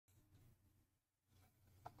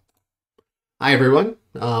Hi everyone,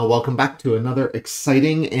 welcome back to another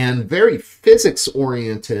exciting and very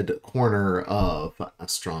physics-oriented corner of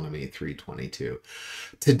Astronomy 322.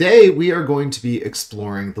 Today we are going to be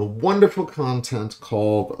exploring the wonderful content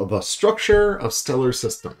called the structure of stellar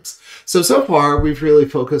systems. So far we've really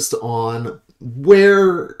focused on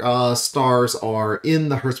where stars are in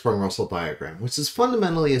the Hertzsprung-Russell diagram, which is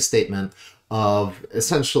fundamentally a statement of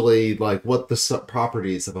essentially like what the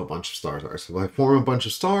properties of a bunch of stars are. So if I form a bunch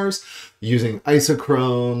of stars using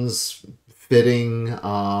isochrones, fitting,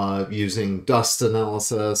 using dust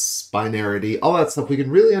analysis, binarity, all that stuff, we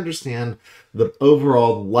can really understand the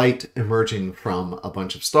overall light emerging from a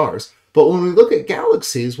bunch of stars. But when we look at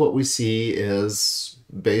galaxies, what we see is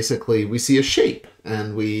basically we see a shape,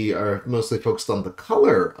 and we are mostly focused on the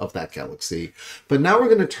color of that galaxy. But now we're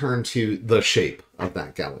going to turn to the shape of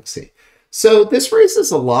that galaxy. So this raises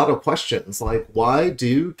a lot of questions, like why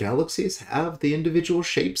do galaxies have the individual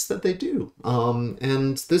shapes that they do?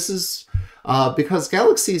 And this is because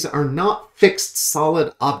galaxies are not fixed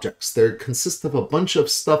solid objects. They consist of a bunch of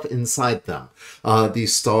stuff inside them.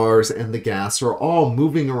 These stars and the gas are all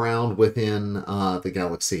moving around within the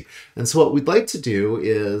galaxy. And so what we'd like to do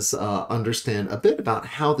is understand a bit about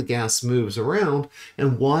how the gas moves around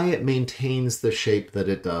and why it maintains the shape that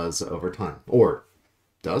it does over time. Or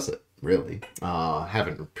does it? Really.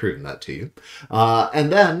 Haven't proven that to you.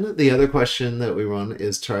 And then the other question that we run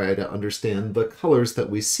is try to understand the colors that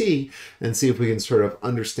we see and see if we can sort of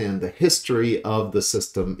understand the history of the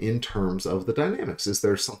system in terms of the dynamics. Is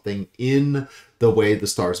there something in the way the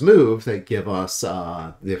stars move that give us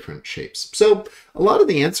different shapes? So a lot of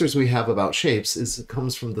the answers we have about shapes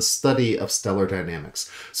comes from the study of stellar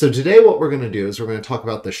dynamics. So today what we're going to do is we're going to talk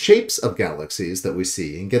about the shapes of galaxies that we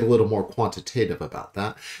see and get a little more quantitative about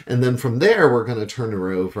that. And then from there we're going to turn her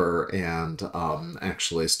over and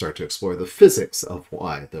actually start to explore the physics of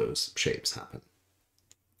why those shapes happen.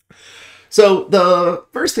 So the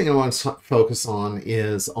first thing I want to focus on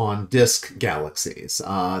is on disk galaxies.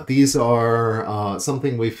 These are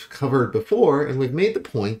something we've covered before, and we've made the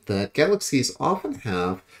point that galaxies often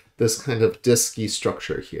have this kind of disky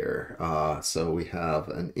structure here. So we have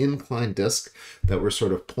an inclined disk that we're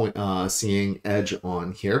sort of seeing edge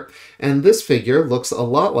on here. And this figure looks a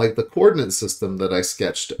lot like the coordinate system that I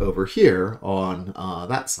sketched over here on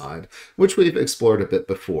that side, which we've explored a bit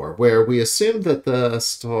before, where we assume that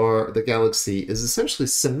the galaxy is essentially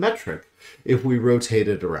symmetric if we rotate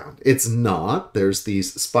it around. It's not. There's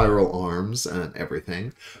these spiral arms and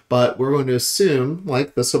everything, but we're going to assume,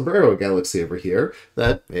 like the Sombrero galaxy over here,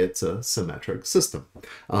 that it's a symmetric system.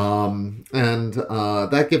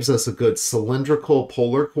 That gives us a good cylindrical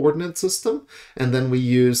polar coordinate system, and then we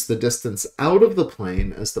use the distance out of the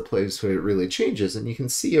plane as the place where it really changes. And you can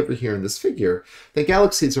see over here in this figure, the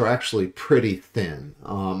galaxies are actually pretty thin.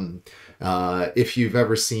 If you've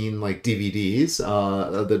ever seen like DVDs,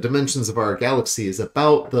 the dimensions of our galaxy is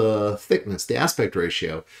about the thickness, the aspect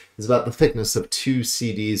ratio is about the thickness of two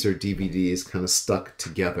CDs or DVDs kind of stuck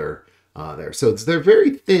together there. So they're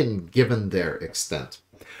very thin given their extent.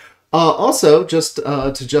 Also, just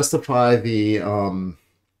to justify the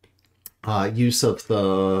use of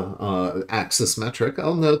the axis metric,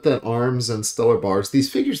 I'll note that arms and stellar bars,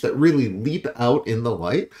 these figures that really leap out in the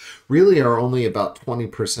light, really are only about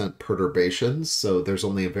 20% perturbations. So there's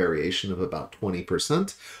only a variation of about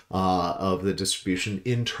 20% of the distribution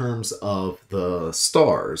in terms of the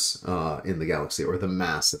stars in the galaxy, or the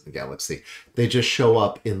mass in the galaxy. They just show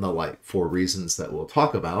up in the light for reasons that we'll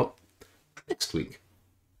talk about next week.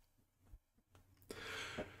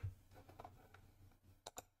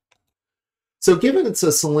 So given it's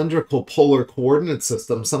a cylindrical polar coordinate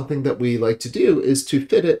system, something that we like to do is to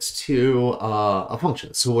fit it to a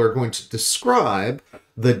function. So we're going to describe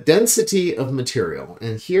the density of material.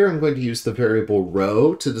 And here I'm going to use the variable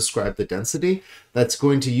rho to describe the density. That's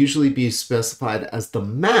going to usually be specified as the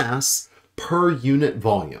mass per unit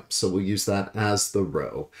volume. So we'll use that as the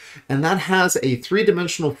rho. And that has a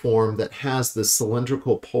three-dimensional form that has this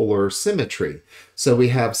cylindrical polar symmetry. So we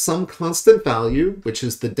have some constant value, which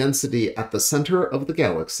is the density at the center of the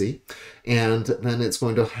galaxy. And then it's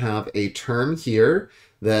going to have a term here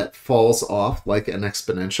that falls off like an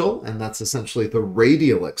exponential, and that's essentially the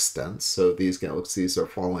radial extent. So these galaxies are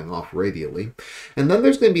falling off radially. And then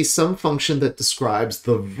there's going to be some function that describes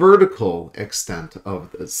the vertical extent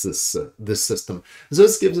of this system. So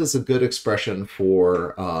this gives us a good expression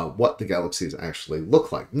for what the galaxies actually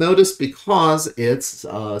look like. Notice because it's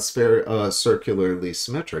circularly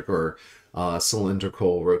symmetric, or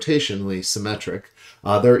cylindrical rotationally symmetric,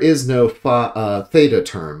 there is no theta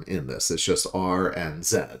term in this. It's just r and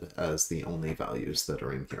z as the only values that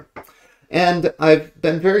are in here. And I've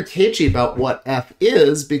been very cagey about what f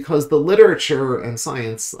is because the literature and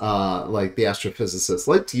science, like the astrophysicists,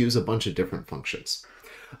 like to use a bunch of different functions.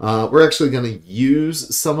 We're actually going to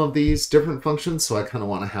use some of these different functions, so I kind of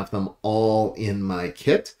want to have them all in my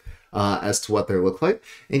kit as to what they look like.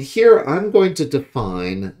 And here I'm going to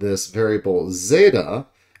define this variable zeta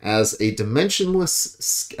as a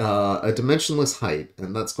dimensionless height,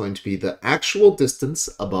 and that's going to be the actual distance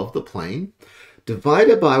above the plane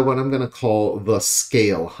divided by what I'm going to call the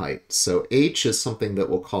scale height. So h is something that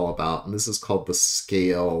we'll call about, and this is called the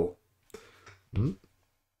scale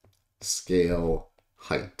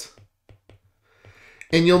height.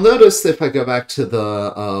 And you'll notice if I go back to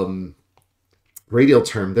the radial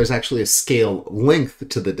term, there's actually a scale length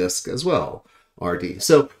to the disk as well, RD.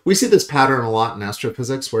 So we see this pattern a lot in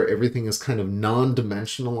astrophysics where everything is kind of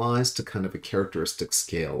non-dimensionalized to kind of a characteristic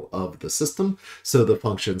scale of the system, so the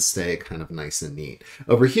functions stay kind of nice and neat.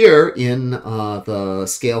 Over here in the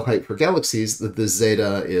scale height for galaxies, the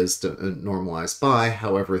zeta is normalized by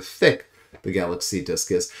however thick the galaxy disk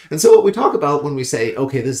is. And so what we talk about when we say,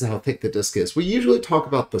 okay, this is how thick the disk is, we usually talk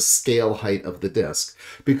about the scale height of the disk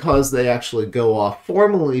because they actually go off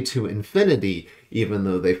formally to infinity even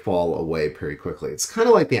though they fall away very quickly. It's kind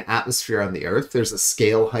of like the atmosphere on the Earth. There's a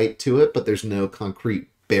scale height to it, but there's no concrete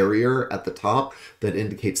barrier at the top that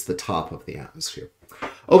indicates the top of the atmosphere.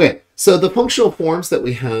 Okay, so the functional forms that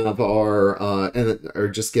we have are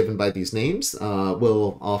just given by these names.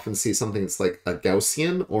 We'll often see something that's like a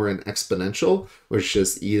Gaussian or an exponential, which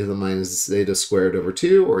is just e to the minus zeta squared over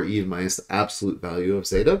 2, or e to the minus the absolute value of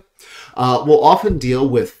zeta. We'll often deal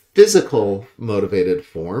with physical motivated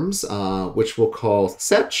forms, which we'll call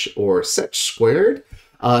sech or sech squared.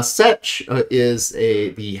 Sech is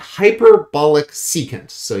the hyperbolic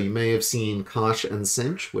secant. So you may have seen cosh and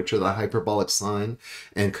sinh, which are the hyperbolic sine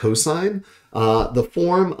and cosine. The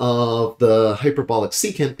form of the hyperbolic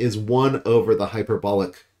secant is 1 over the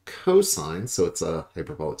hyperbolic cosine, so it's a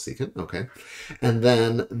hyperbolic secant, okay. And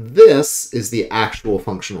then this is the actual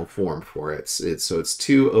functional form for it. So it's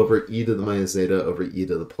 2 over e to the minus zeta over e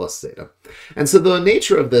to the plus zeta. And so the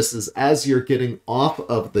nature of this is as you're getting off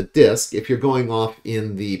of the disk, if you're going off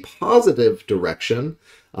in the positive direction,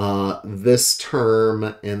 this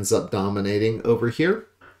term ends up dominating over here.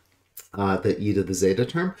 The e to the zeta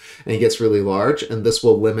term, and it gets really large, and this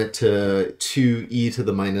will limit to 2e to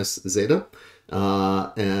the minus zeta.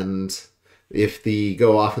 And if they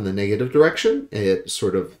go off in the negative direction, it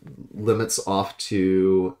sort of limits off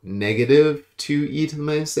to negative 2e to the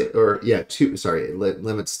minus zeta, or yeah, it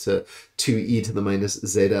limits to 2e to the minus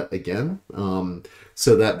zeta again.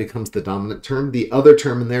 So that becomes the dominant term. The other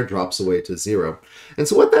term in there drops away to 0. And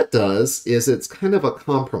so what that does is it's kind of a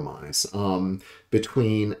compromise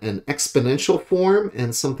between an exponential form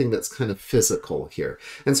and something that's kind of physical here.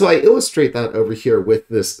 And so I illustrate that over here with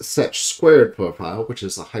this sech squared profile, which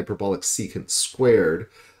is a hyperbolic secant squared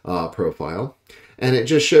profile. And it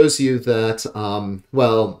just shows you that,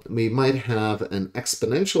 well, we might have an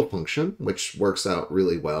exponential function, which works out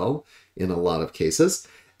really well in a lot of cases.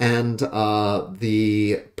 And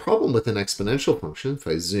the problem with an exponential function, if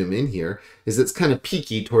I zoom in here, is it's kind of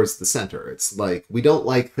peaky towards the center. It's like, we don't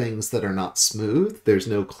like things that are not smooth. There's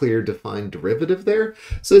no clear defined derivative there.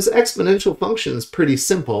 So this exponential function is pretty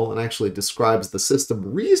simple and actually describes the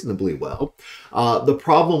system reasonably well. The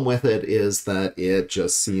problem with it is that it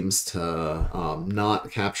just seems to not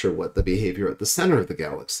capture what the behavior at the center of the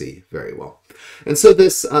galaxy very well. And so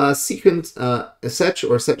this secant sech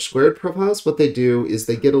or sech squared profiles, what they do is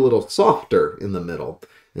they get a little softer in the middle.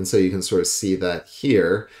 And so you can sort of see that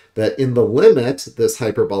here, that in the limit, this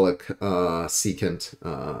hyperbolic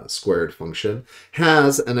secant squared function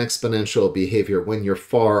has an exponential behavior when you're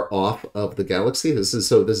far off of the galaxy. This is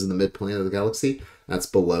the midpoint of the galaxy. That's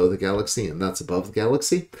below the galaxy, and that's above the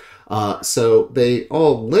galaxy. So they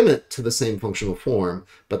all limit to the same functional form,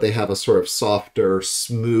 but they have a sort of softer,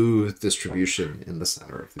 smooth distribution in the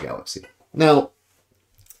center of the galaxy. Now,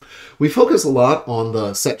 we focus a lot on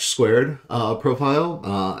the sech squared profile,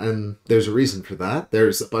 and there's a reason for that.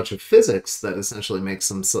 There's a bunch of physics that essentially makes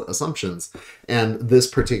some assumptions, and this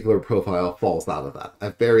particular profile falls out of that.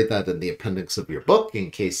 I've buried that in the appendix of your book in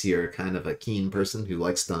case you're kind of a keen person who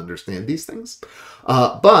likes to understand these things.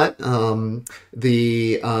 But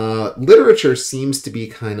the literature seems to be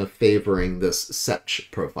kind of favoring this sech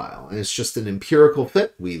profile, and it's just an empirical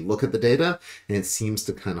fit. We look at the data, and it seems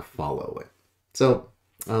to kind of follow it. So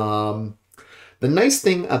the nice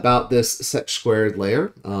thing about this sech squared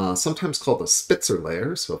layer, sometimes called a Spitzer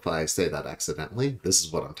layer, so if I say that accidentally, this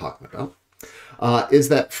is what I'm talking about. is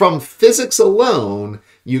that from physics alone,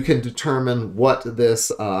 you can determine what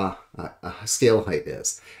this scale height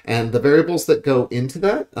is. And the variables that go into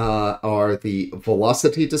that are the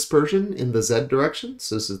velocity dispersion in the z direction.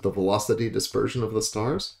 So this is the velocity dispersion of the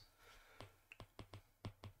stars.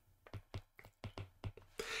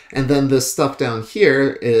 And then this stuff down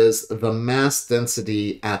here is the mass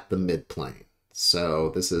density at the midplane. So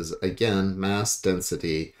this is, again, mass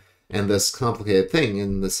density. And this complicated thing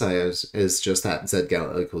in the size is just at z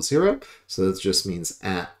equals 0. So this just means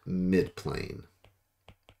at midplane,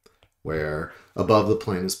 where above the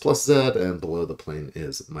plane is plus z and below the plane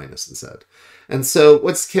is minus z. And so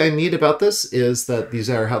what's kind of neat about this is that these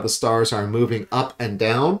are how the stars are moving up and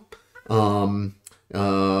down from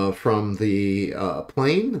the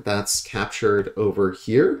plane. That's captured over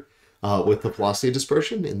here with the velocity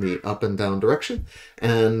dispersion in the up and down direction.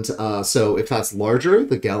 And so if that's larger,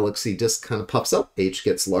 the galaxy disk kind of puffs up, h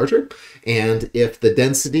gets larger. And if the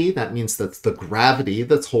density, that means that's the gravity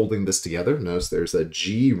that's holding this together. Notice there's a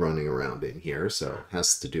g running around in here, so it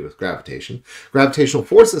has to do with gravitation. Gravitational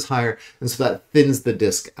force is higher, and so that thins the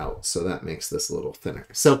disk out. So that makes this a little thinner.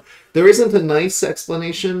 So there isn't a nice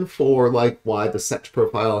explanation for like why the Sersic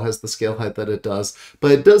profile has the scale height that it does,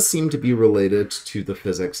 but it does seem to be related to the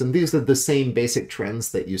physics. And these are the same basic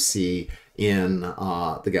trends that you see in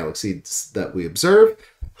the galaxies that we observe.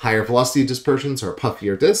 Higher velocity dispersions are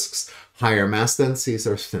puffier disks. Higher mass densities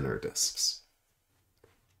are thinner disks.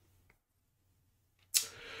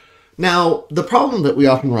 Now, the problem that we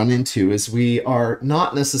often run into is we are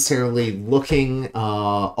not necessarily looking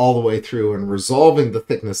all the way through and resolving the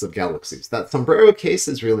thickness of galaxies. That sombrero case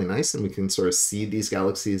is really nice, and we can sort of see these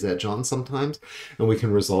galaxies edge on sometimes, and we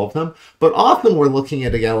can resolve them. But often we're looking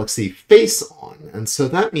at a galaxy face on, and so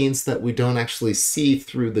that means that we don't actually see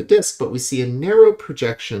through the disk, but we see a narrow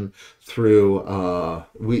projection through,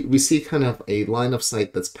 we see kind of a line of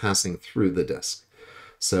sight that's passing through the disk.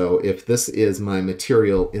 So if this is my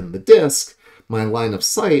material in the disk, my line of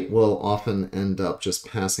sight will often end up just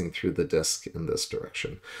passing through the disk in this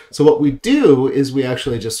direction. So what we do is we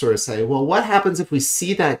actually just sort of say, well, what happens if we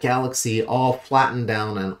see that galaxy all flattened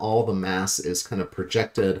down and all the mass is kind of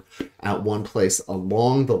projected at one place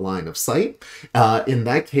along the line of sight? In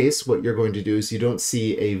that case, what you're going to do is you don't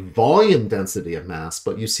see a volume density of mass,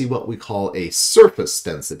 but you see what we call a surface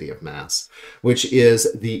density of mass, which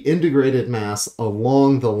is the integrated mass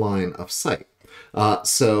along the line of sight.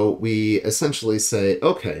 So we essentially say,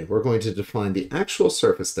 okay, we're going to define the actual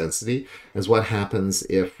surface density as what happens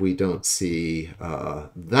if we don't see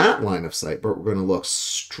that line of sight, but we're going to look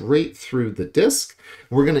straight through the disk.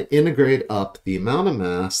 We're going to integrate up the amount of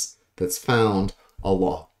mass that's found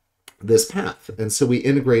along this path. And so we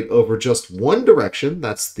integrate over just one direction,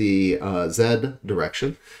 that's the z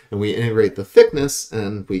direction, and we integrate the thickness,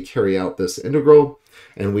 and we carry out this integral,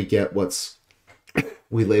 and we get what's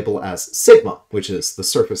we label as sigma, which is the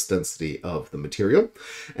surface density of the material.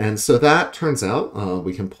 And so that turns out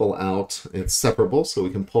we can pull out, it's separable, so we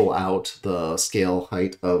can pull out the scale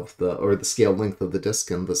height of the, or the scale length of the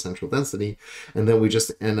disk and the central density, and then we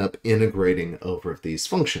just end up integrating over these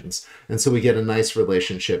functions. And so we get a nice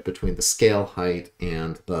relationship between the scale height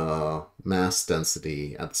and the mass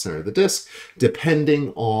density at the center of the disk,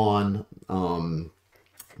 depending on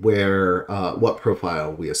what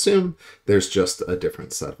profile we assume. There's just a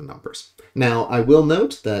different set of numbers. Now, I will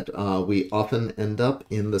note that we often end up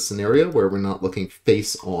in the scenario where we're not looking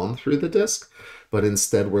face on through the disk, but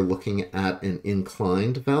instead we're looking at an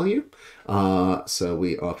inclined value. So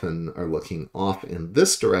we often are looking off in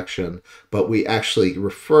this direction, but we actually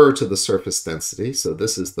refer to the surface density. So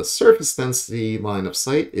this is the surface density line of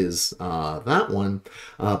sight is that one,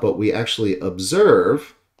 but we actually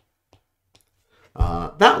observe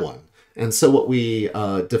that one. And so what we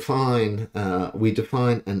define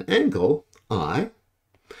an angle, I,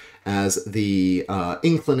 as the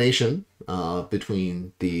inclination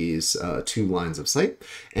between these two lines of sight.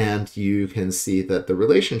 And you can see that the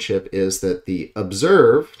relationship is that the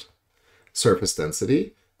observed surface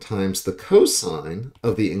density times the cosine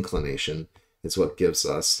of the inclination is what gives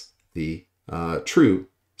us the true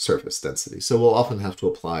surface density. So we'll often have to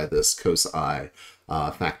apply this cos I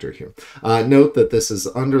factor here. Note that this is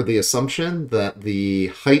under the assumption that the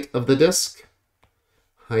height of the disk,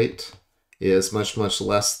 height, is much, much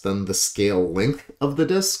less than the scale length of the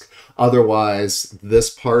disk. Otherwise, this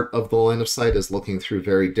part of the line of sight is looking through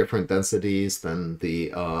very different densities than the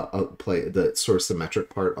sort of symmetric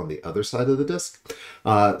part on the other side of the disk.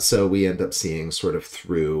 So we end up seeing sort of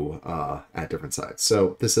through at different sides.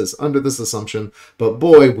 So this is under this assumption, but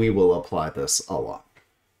boy, we will apply this a lot.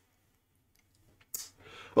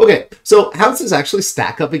 Okay, so how does this actually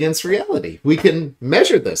stack up against reality? We can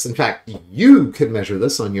measure this. In fact, you can measure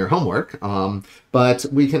this on your homework, but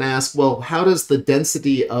we can ask, well, how does the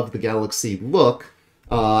density of the galaxy look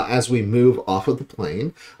as we move off of the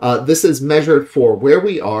plane? This is measured for where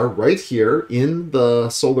we are right here in the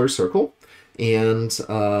solar circle. And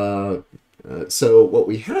so what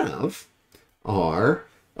we have are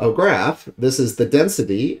a graph. This is the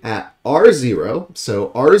density at R0. So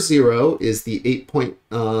R0 is the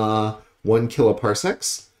 8.1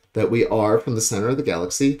 kiloparsecs that we are from the center of the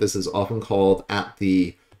galaxy. This is often called at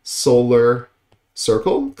the solar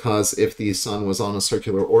circle, because if the sun was on a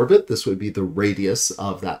circular orbit, this would be the radius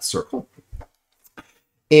of that circle.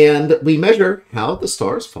 And we measure how the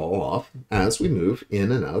stars fall off as we move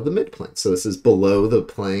in and out of the midplane. So this is below the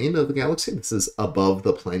plane of the galaxy. This is above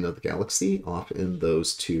the plane of the galaxy, off in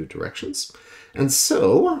those two directions. And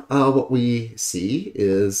so what we see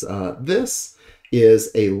is this is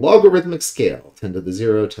a logarithmic scale, 10 to the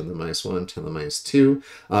 0, 10 to the minus 1, 10 to the minus 2.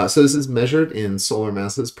 So this is measured in solar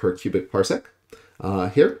masses per cubic parsec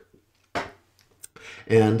here.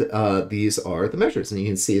 And these are the measures. And you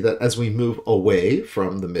can see that as we move away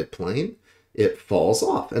from the midplane, it falls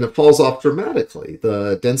off. And it falls off dramatically.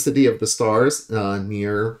 The density of the stars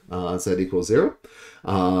near z equals 0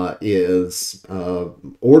 is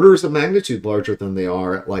orders of magnitude larger than they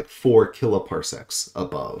are at like 4 kiloparsecs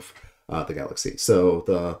above the galaxy.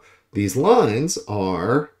 So these lines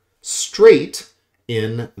are straight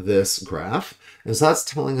in this graph. And so that's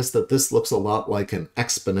telling us that this looks a lot like an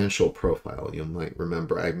exponential profile. You might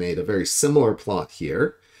remember I made a very similar plot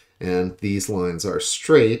here, and these lines are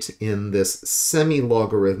straight in this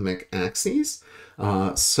semi-logarithmic axes.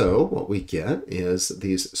 So what we get is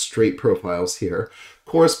these straight profiles here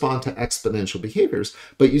correspond to exponential behaviors,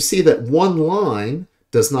 but you see that one line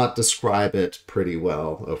does not describe it pretty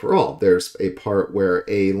well overall. There's a part where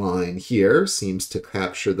a line here seems to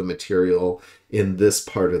capture the material in this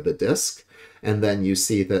part of the disk. And then you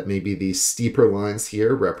see that maybe these steeper lines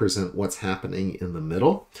here represent what's happening in the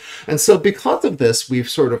middle. And so because of this, we've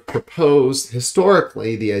sort of proposed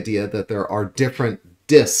historically the idea that there are different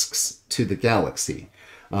disks to the galaxy.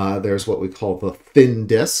 There's what we call the thin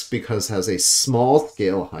disk, because it has a small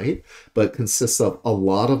scale height, but consists of a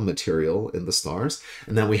lot of material in the stars.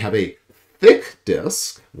 And then we have a thick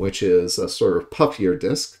disk, which is a sort of puffier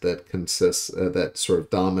disk that consists, that sort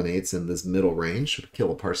of dominates in this middle range, a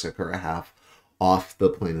kiloparsec or a half off the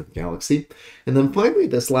plane of the galaxy. And then finally,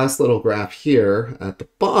 this last little graph here at the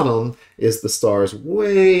bottom is the stars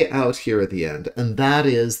way out here at the end. And that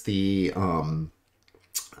is the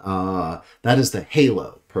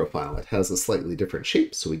halo profile. It has a slightly different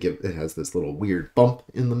shape, so it has this little weird bump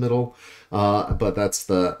in the middle, but that's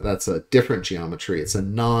a different geometry. It's a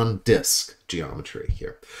non-disk geometry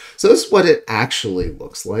here. So this is what it actually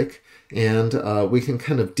looks like, and we can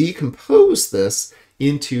kind of decompose this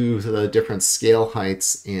into the different scale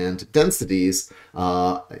heights and densities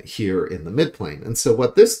here in the midplane. And so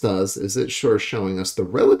what this does is it's sure showing us the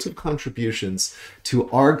relative contributions to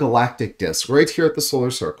our galactic disk right here at the solar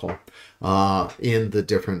circle in the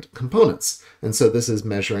different components. And so this is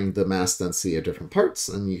measuring the mass density of different parts,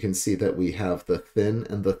 and you can see that we have the thin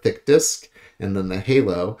and the thick disk, and then the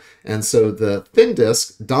halo. And so the thin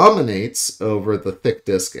disk dominates over the thick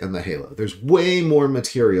disk and the halo. There's way more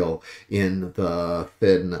material in the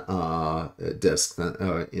thin disk than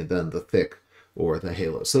the thick or the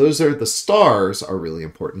halo. So the stars are really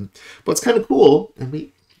important. What's kind of cool, and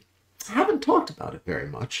we haven't talked about it very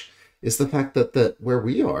much, is the fact that where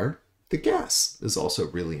we are, the gas is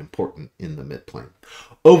also really important in the midplane.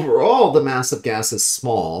 Overall, the mass of gas is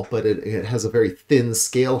small, but it has a very thin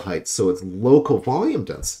scale height, so its local volume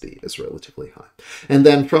density is relatively high. And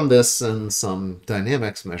then from this and some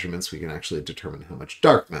dynamics measurements, we can actually determine how much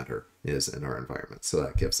dark matter is in our environment. So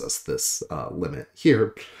that gives us this limit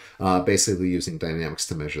here, basically using dynamics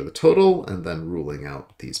to measure the total and then ruling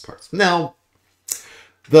out these parts. Now,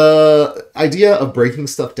 the idea of breaking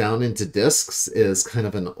stuff down into disks is kind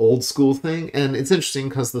of an old school thing, and it's interesting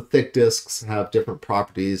because the thick disks have different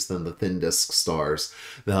properties than the thin disk stars.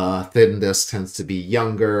 The thin disk tends to be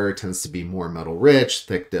younger, tends to be more metal rich.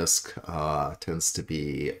 Thick disk tends to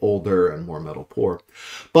be older and more metal poor.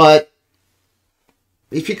 But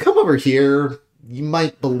if you come over here, you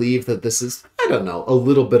might believe that this is, I don't know, a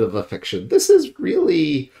little bit of a fiction. This is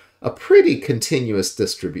really a pretty continuous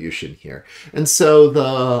distribution here. And so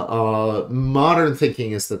the modern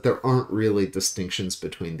thinking is that there aren't really distinctions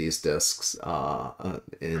between these disks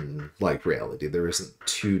in like reality. There isn't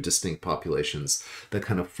two distinct populations that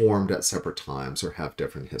kind of formed at separate times or have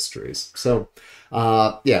different histories. So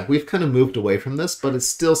yeah, we've kind of moved away from this, but it's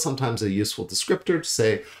still sometimes a useful descriptor to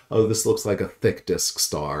say, oh, this looks like a thick disk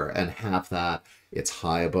star, and have that. It's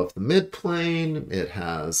high above the midplane. It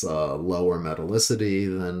has lower metallicity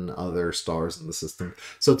than other stars in the system.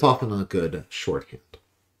 So it's often a good shorthand.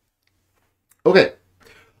 Okay.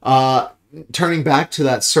 Turning back to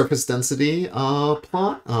that surface density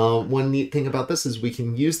plot, one neat thing about this is we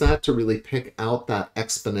can use that to really pick out that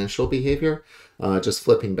exponential behavior. Just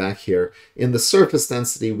flipping back here. In the surface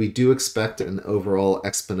density, we do expect an overall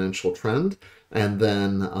exponential trend, and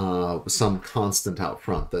then some constant out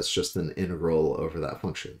front that's just an integral over that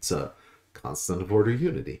function. It's a constant of order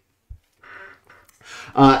unity.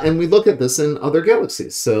 And we look at this in other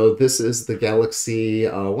galaxies. So this is the galaxy,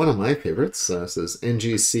 one of my favorites. This is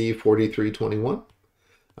NGC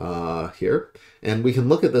 4321 here. And we can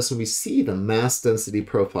look at this and we see the mass density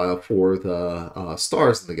profile for the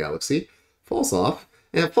stars in the galaxy falls off.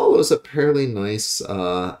 And it follows a fairly nice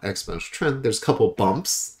exponential trend. There's a couple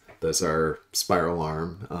bumps. Those are spiral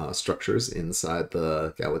arm structures inside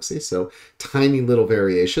the galaxy, so tiny little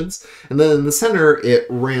variations. And then in the center, it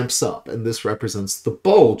ramps up, and this represents the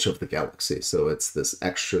bulge of the galaxy. So it's this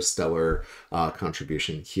extrastellar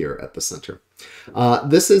contribution here at the center.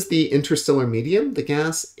 This is the interstellar medium, the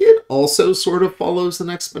gas. It also sort of follows an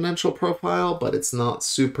exponential profile, but it's not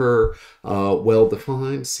super well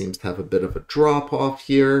defined. Seems to have a bit of a drop off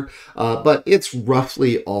here, but it's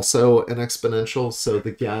roughly also an exponential. So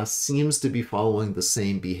the gas seems to be following the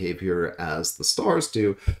same behavior as the stars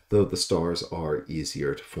do, though the stars are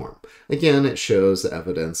easier to form. Again, it shows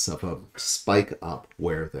evidence of a spike up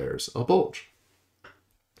where there's a bulge.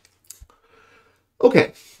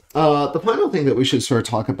 Okay. The final thing that we should sort of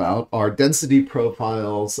talk about are density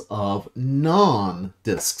profiles of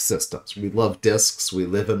non-disk systems. We love disks, we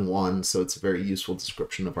live in one, so it's a very useful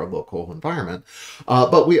description of our local environment.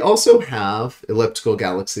 But we also have elliptical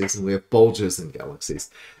galaxies and we have bulges in galaxies.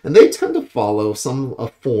 And they tend to follow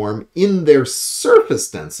a form in their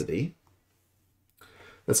surface density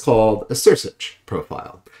that's called a Sersic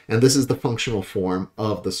profile. And this is the functional form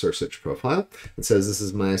of the Sersic profile. It says this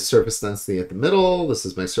is my surface density at the middle, this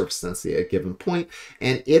is my surface density at a given point,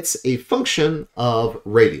 and it's a function of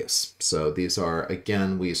radius. So these are,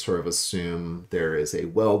 again, we sort of assume there is a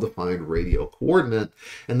well-defined radial coordinate,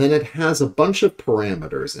 and then it has a bunch of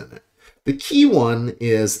parameters in it. The key one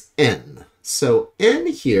is n. So n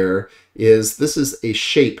here this is a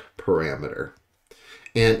shape parameter.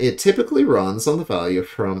 And it typically runs on the value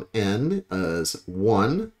from n as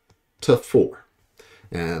 1 to 4.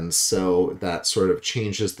 And so that sort of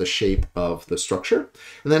changes the shape of the structure.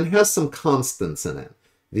 And then it has some constants in it.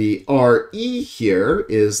 The RE here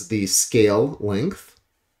is the scale length,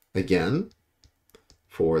 again,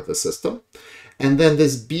 for the system. And then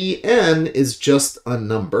this Bn is just a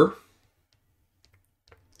number.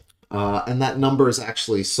 And that number is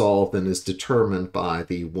actually solved and is determined by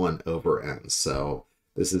the 1 over n. So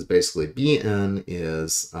this is basically Bn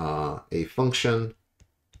is a function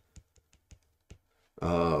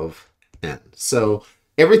of n. So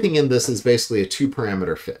everything in this is basically a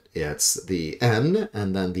two-parameter fit. It's the n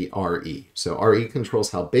and then the re. So re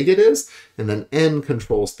controls how big it is, and then n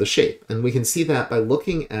controls the shape. And we can see that by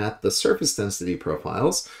looking at the surface density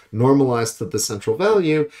profiles normalized to the central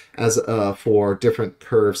value as for different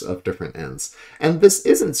curves of different n's. And this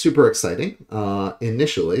isn't super exciting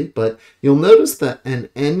initially, but you'll notice that an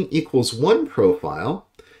n equals 1 profile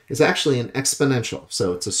is actually an exponential.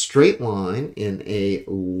 So it's a straight line in a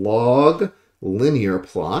log linear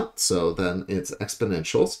plot, so then it's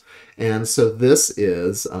exponentials. And so this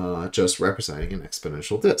is just representing an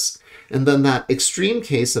exponential disk. And then that extreme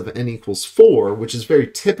case of n equals 4, which is very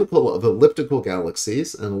typical of elliptical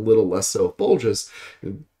galaxies and a little less so of bulges,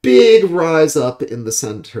 big rise up in the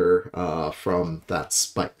center from that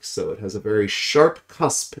spike. So it has a very sharp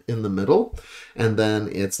cusp in the middle, and then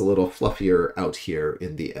it's a little fluffier out here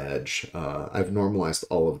in the edge. I've normalized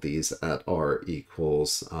all of these at r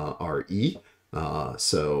equals re.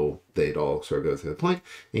 So they'd all sort of go through the point,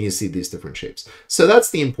 and you see these different shapes. So that's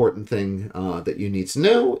the important thing that you need to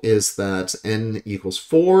know, is that n equals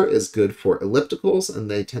 4 is good for ellipticals, and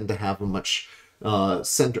they tend to have a much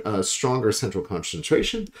stronger central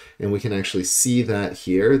concentration, and we can actually see that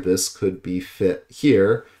here. This could be fit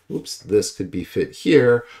here. Oops, this could be fit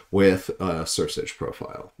here with a Sersic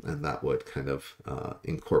profile, and that would kind of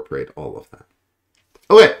incorporate all of that.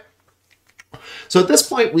 Okay. So at this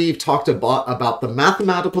point, we've talked about the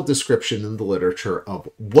mathematical description in the literature of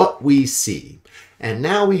what we see. And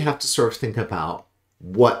now we have to sort of think about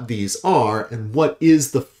what these are and what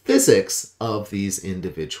is the physics of these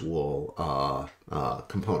individual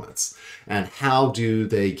components and how do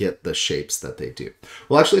they get the shapes that they do.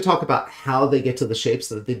 We'll actually talk about how they get to the shapes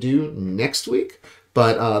that they do next week,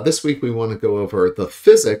 but this week we want to go over the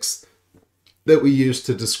physics that we use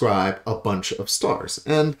to describe a bunch of stars.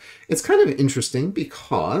 And it's kind of interesting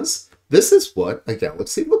because this is what a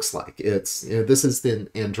galaxy looks like. It's, this is the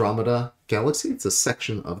Andromeda galaxy. It's a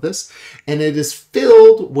section of this, and it is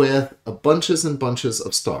filled with bunches and bunches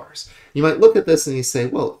of stars. You might look at this and you say,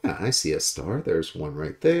 well, yeah, I see a star. There's one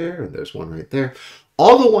right there, and there's one right there.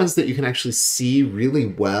 All the ones that you can actually see really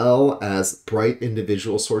well as bright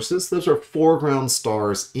individual sources, those are foreground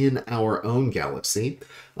stars in our own galaxy.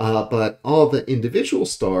 But all the individual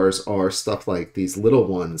stars are stuff like these little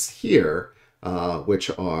ones here, which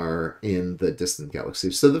are in the distant galaxy.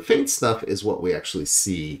 So the faint stuff is what we actually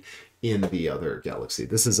see in the other galaxy.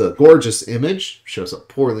 This is a gorgeous image, shows up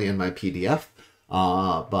poorly in my PDF,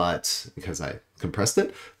 but because I compressed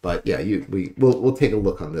it. But yeah, we'll take a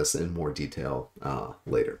look on this in more detail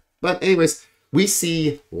later. But anyways, we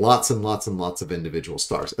see lots and lots and lots of individual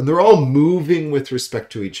stars, and they're all moving with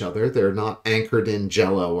respect to each other. They're not anchored in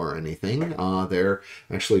jello or anything. They're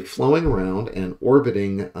actually flowing around and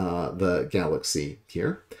orbiting the galaxy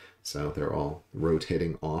here. So they're all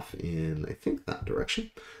rotating off in, I think, that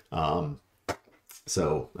direction.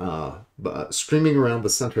 Streaming around the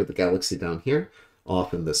center of the galaxy down here,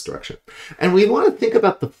 off in this direction. And we want to think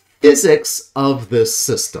about the physics of this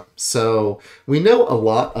system. So we know a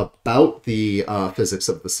lot about the physics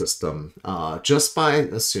of the system just by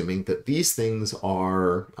assuming that these things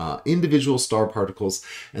are individual star particles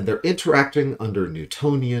and they're interacting under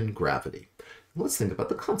Newtonian gravity. Let's think about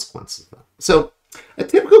the consequences of that. So a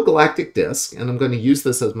typical galactic disk, and I'm going to use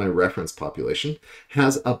this as my reference population,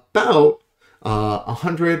 has about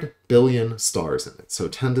 100 billion stars in it, so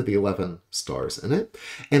 10 to the 11 stars in it.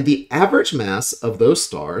 And the average mass of those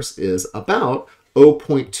stars is about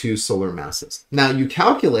 0.2 solar masses. Now, you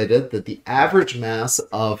calculated that the average mass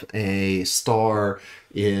of a star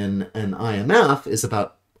in an IMF is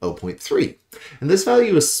about 0.3. And this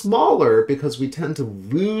value is smaller because we tend to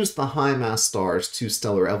lose the high mass stars to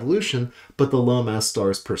stellar evolution, but the low mass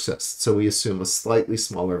stars persist. So we assume a slightly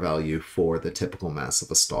smaller value for the typical mass of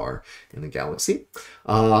a star in a galaxy.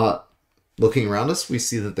 Looking around us, we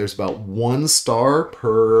see that there's about one star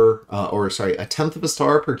per, a tenth of a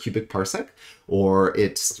star per cubic parsec, or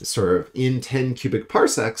it's sort of in 10 cubic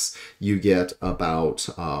parsecs, you get about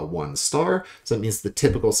one star. So that means the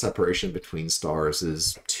typical separation between stars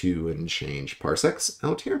is 2 and change parsecs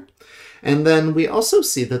out here. And then we also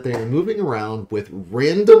see that they are moving around with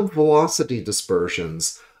random velocity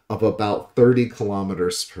dispersions of about 30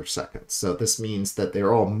 kilometers per second. So this means that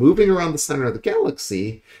they're all moving around the center of the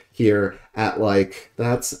galaxy here at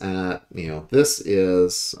that's at, this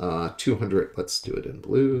is 200, let's do it in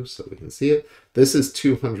blue so we can see it. This is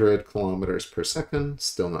 200 kilometers per second,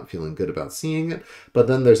 still not feeling good about seeing it. But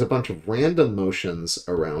then there's a bunch of random motions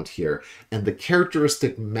around here, and the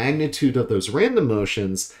characteristic magnitude of those random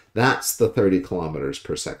motions, that's the 30 kilometers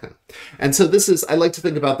per second. And so this is, I like to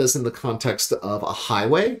think about this in the context of a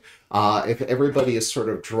highway. If everybody is sort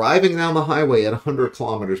of driving down the highway at 100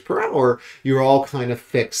 kilometers per hour, you're all kind of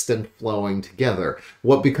fixed and flowing together.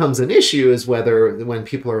 What becomes an issue is when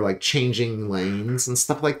people are changing lanes and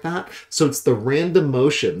stuff like that. So it's the random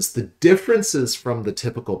motions, the differences from the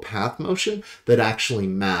typical path motion that actually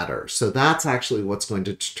matter. So that's actually what's going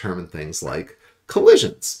to determine things like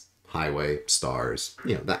collisions, highway, stars,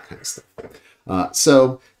 that kind of stuff.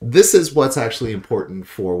 So this is what's actually important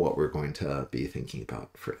for what we're going to be thinking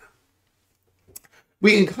about for now.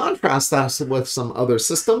 We can contrast that with some other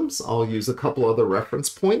systems. I'll use a couple other reference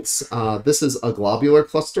points. This is a globular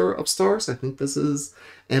cluster of stars. I think this is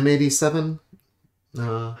M87.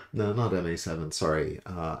 No, not M87, sorry.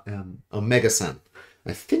 Omega Cent.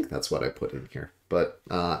 I think that's what I put in here. But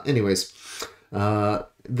anyways,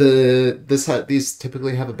 these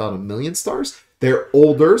typically have about 1 million stars. They're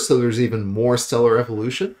older, so there's even more stellar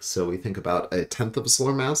evolution. So we think about a tenth of a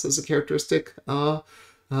solar mass as a characteristic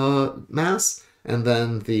mass. And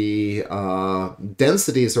then the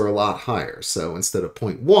densities are a lot higher. So instead of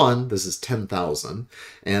 0.1, this is 10,000,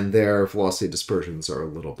 and their velocity dispersions are a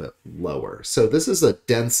little bit lower. So this is a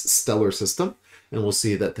dense stellar system, and we'll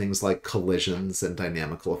see that things like collisions and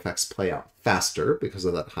dynamical effects play out faster because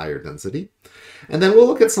of that higher density. And then we'll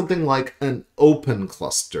look at something like an open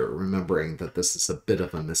cluster, remembering that this is a bit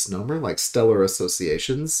of a misnomer, like stellar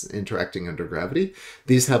associations interacting under gravity.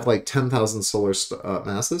 These have like 10,000 solar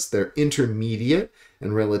masses. They're intermediate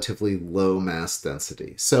and relatively low mass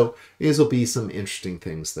density. So these will be some interesting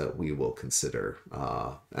things that we will consider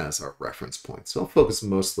as our reference points. So I'll focus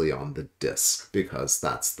mostly on the disk because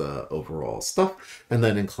that's the overall stuff. And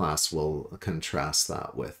then in class, we'll contrast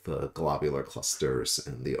that with the globular clusters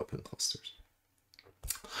and the open clusters.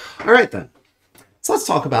 All right, then. So let's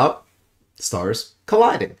talk about stars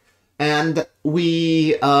colliding. And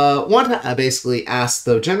we want to basically ask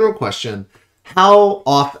the general question,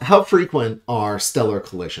 how frequent are stellar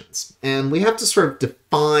collisions? And we have to sort of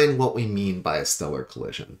define what we mean by a stellar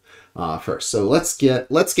collision first. So let's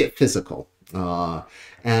get physical.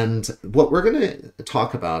 And what we're going to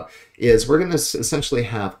talk about is we're going to essentially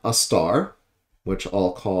have a star, which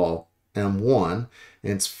I'll call M1,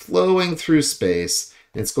 and it's flowing through space.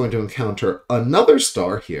 It's going to encounter another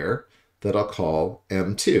star here that I'll call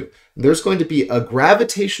M2. There's going to be a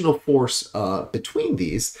gravitational force between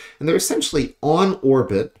these, and they're essentially on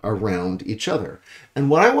orbit around each other. And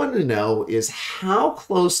what I want to know is how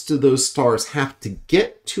close do those stars have to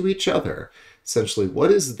get to each other? Essentially,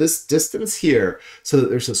 what is this distance here so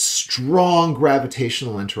that there's a strong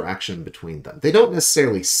gravitational interaction between them? They don't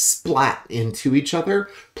necessarily splat into each other,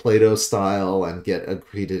 Plato style, and get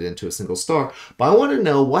accreted into a single star. But I want to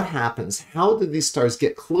know what happens. How do these stars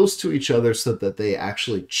get close to each other so that they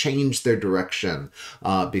actually change their direction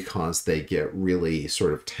because they get really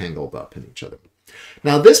sort of tangled up in each other?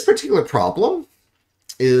 Now, this particular problem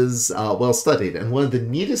is well studied. And one of the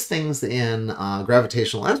neatest things in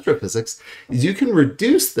gravitational astrophysics is you can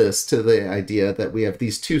reduce this to the idea that we have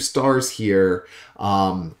these two stars here.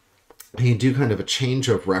 And you do kind of a change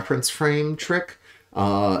of reference frame trick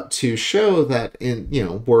to show that in,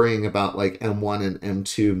 worrying about like M1 and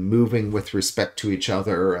M2 moving with respect to each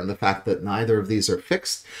other and the fact that neither of these are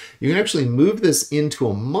fixed, you can actually move this into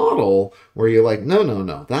a model where you're like, no,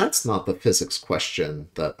 that's not the physics question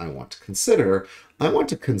that I want to consider. I want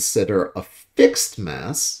to consider a fixed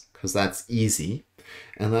mass, because that's easy.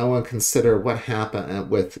 And I want to consider what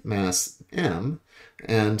happened with mass M.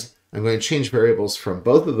 And I'm going to change variables from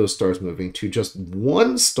both of those stars moving to just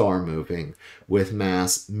one star moving with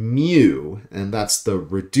mass mu, and that's the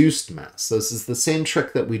reduced mass. So this is the same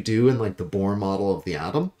trick that we do in like the Bohr model of the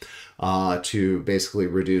atom to basically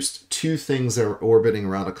reduce two things that are orbiting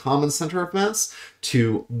around a common center of mass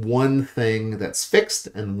to one thing that's fixed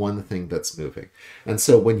and one thing that's moving. And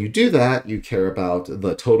so when you do that, you care about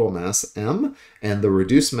the total mass m, and the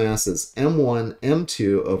reduced mass is m1,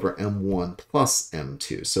 m2 over m1 plus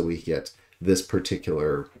m2. So we get this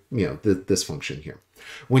particular, this function here.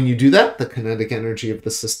 When you do that, the kinetic energy of the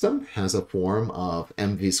system has a form of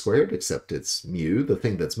mv squared, except it's mu. The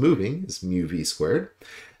thing that's moving is mu v squared.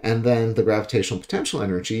 And then the gravitational potential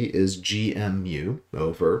energy is gm mu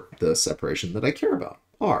over the separation that I care about,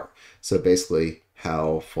 r. So basically,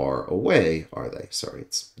 how far away are they? Sorry,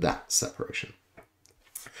 it's that separation.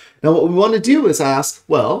 Now what we want to do is ask,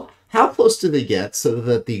 well, how close do they get so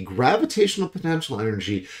that the gravitational potential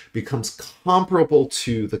energy becomes comparable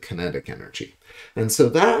to the kinetic energy? And so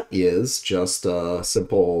that is just a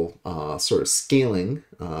simple sort of scaling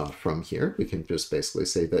from here. We can just basically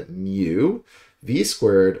say that mu v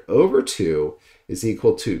squared over 2 is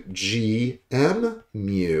equal to gm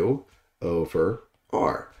mu over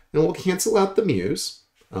r. And we'll cancel out the mu's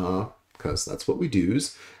because that's what we do.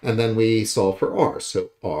 And then we solve for r.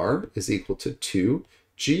 So r is equal to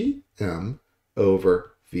 2gm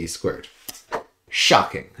over v squared.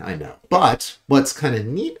 Shocking, I know. But what's kind of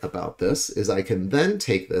neat about this is I can then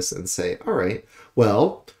take this and say, all right,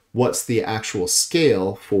 well, what's the actual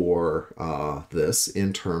scale for this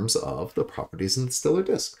in terms of the properties in the stellar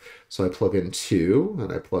disk? So I plug in 2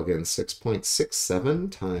 and I plug in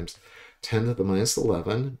 6.67 times 10 to the minus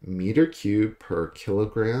 11 meter cubed per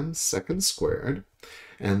kilogram second squared.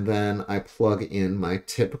 And then I plug in my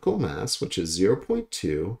typical mass, which is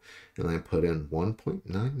 0.2, and I put in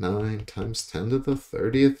 1.99 times 10 to the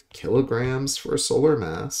 30th kilograms for solar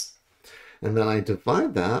mass. And then I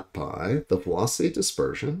divide that by the velocity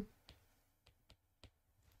dispersion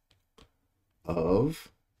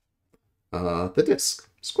of the disk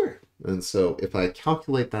squared. And so if I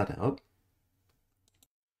calculate that out,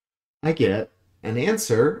 I get an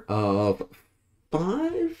answer of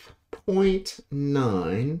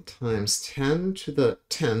 5.9 times 10 to the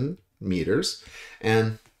 10 meters.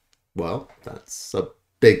 And, well, that's a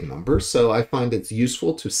big number. So I find it's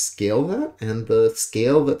useful to scale that. And the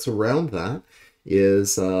scale that's around that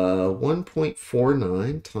is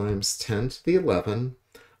 1.49 times 10 to the 11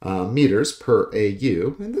 meters per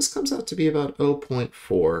AU, and this comes out to be about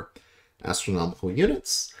 0.4 astronomical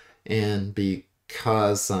units. And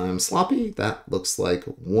because I'm sloppy, that looks like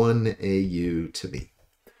 1 AU to me.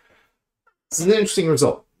 This is an interesting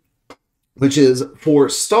result, which is for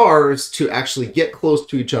stars to actually get close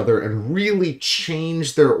to each other and really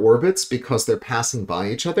change their orbits because they're passing by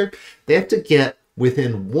each other, they have to get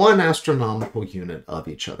within 1 astronomical unit of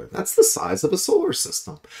each other. That's the size of a solar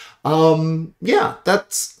system. Yeah,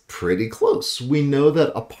 that's pretty close. We know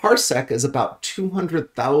that a parsec is about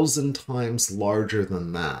 200,000 times larger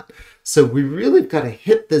than that. So we really got to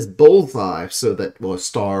hit this bullseye so that a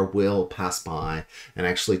star will pass by and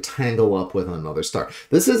actually tangle up with another star.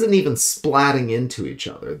 This isn't even splatting into each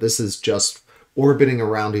other. This is just orbiting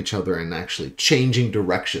around each other and actually changing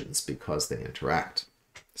directions because they interact.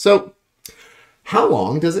 So how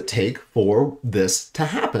long does it take for this to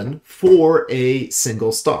happen for a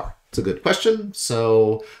single star? It's a good question.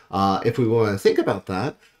 So if we want to think about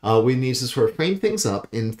that, we need to sort of frame things up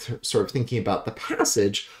in sort of thinking about the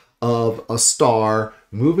passage of a star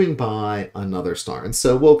moving by another star. And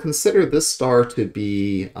so we'll consider this star to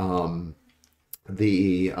be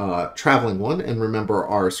the traveling one. And remember,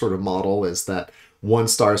 our sort of model is that one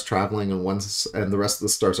star is traveling and the rest of the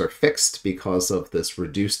stars are fixed because of this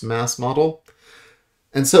reduced mass model.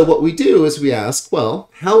 And so what we do is we ask, well,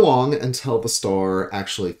 how long until the star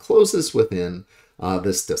actually closes within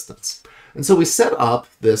this distance? And so we set up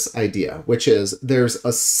this idea, which is there's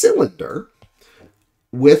a cylinder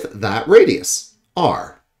with that radius,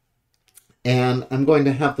 r. And I'm going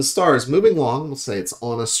to have the stars moving along, we'll say it's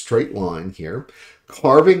on a straight line here,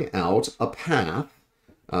 carving out a path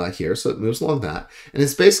here, so it moves along that, and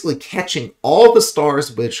it's basically catching all the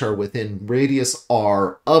stars which are within radius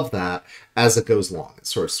r of that as it goes along. It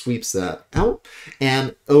sort of sweeps that out,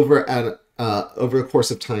 and over a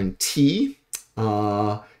course of time t,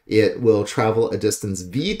 it will travel a distance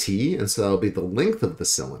vt, and so that'll be the length of the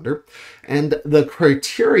cylinder. And the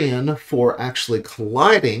criterion for actually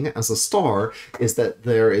colliding as a star is that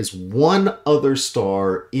there is one other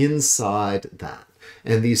star inside that.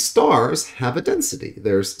 And these stars have a density.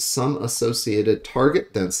 There's some associated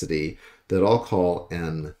target density that I'll call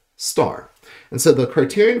n star. And so the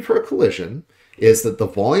criterion for a collision is that the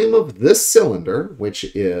volume of this cylinder, which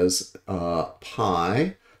is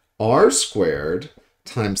pi r squared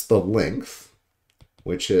times the length,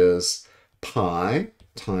 which is pi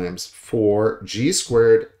times 4g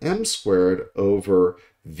squared m squared over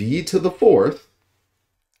v to the fourth,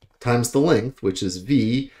 times the length, which is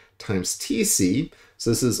v times tc. So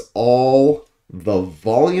this is all the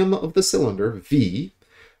volume of the cylinder, v.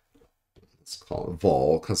 Let's call it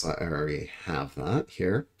vol, because I already have that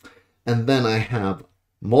here. And then I have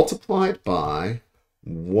multiplied by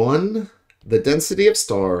 1, the density of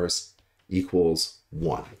stars equals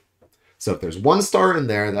 1. So if there's one star in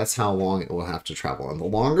there, that's how long it will have to travel. And the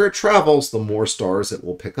longer it travels, the more stars it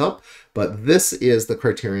will pick up. But this is the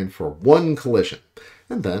criterion for one collision.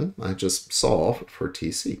 And then I just solve for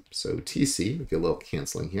TC. So TC, we get a little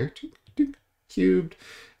canceling here, cubed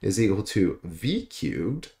is equal to V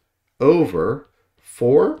cubed over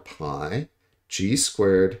 4 pi g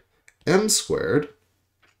squared m squared,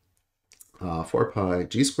 4 pi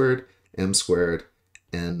g squared m squared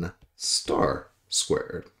n star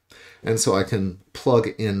squared. And so I can plug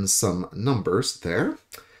in some numbers there.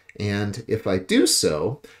 And if I do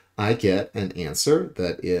so, I get an answer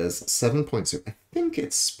that is 7.0. I think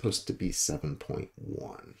it's supposed to be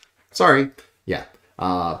 7.1. Sorry. Yeah.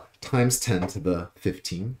 Times 10 to the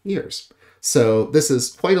 15 years. So this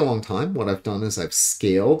is quite a long time. What I've done is I've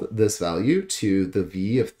scaled this value to the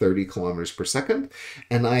v of 30 kilometers per second.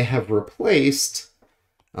 And I have replaced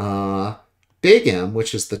big M,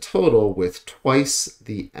 which is the total, with twice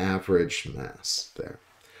the average mass there.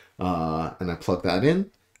 And I plug that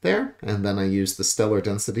in there, and then I use the stellar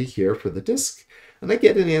density here for the disk, and I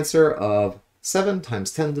get an answer of 7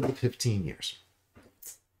 times 10 to the 15 years.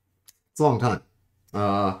 It's a long time.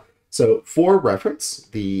 So for reference,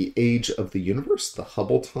 the age of the universe, the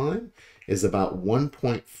Hubble time, is about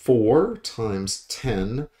 1.4 times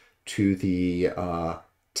 10 to the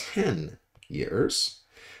 10 years.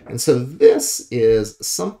 And so this is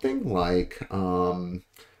something like 10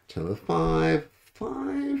 to the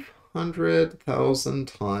 500,000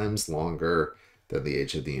 times longer than the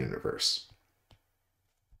age of the universe.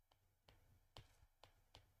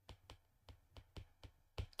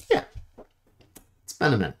 Yeah, it's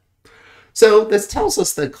been a minute. So this tells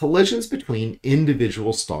us that collisions between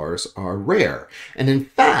individual stars are rare. And in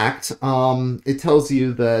fact, it tells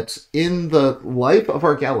you that in the life of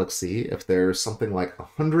our galaxy, if there's something like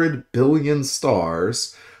 100 billion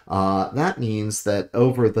stars, that means that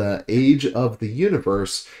over the age of the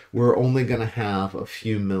universe, we're only going to have a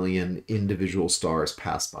few million individual stars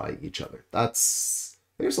pass by each other.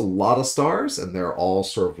 There's a lot of stars, and they're all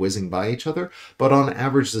sort of whizzing by each other, but on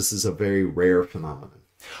average, this is a very rare phenomenon.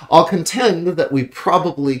 I'll contend that we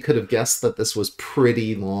probably could have guessed that this was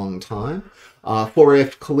pretty long time, for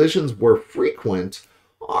if collisions were frequent,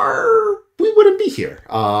 we wouldn't be here.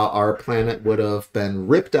 Our planet would have been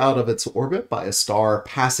ripped out of its orbit by a star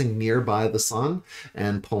passing nearby the sun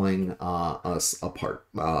and pulling us apart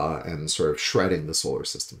and sort of shredding the solar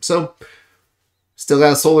system. So, still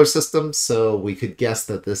got a solar system, so we could guess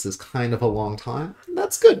that this is kind of a long time. And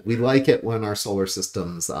that's good. We like it when our solar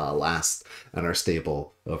systems last and are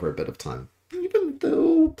stable over a bit of time, even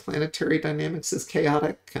though planetary dynamics is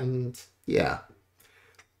chaotic. And yeah,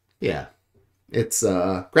 it's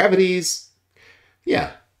gravity's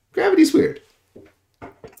weird.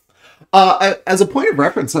 As a point of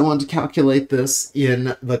reference, I wanted to calculate this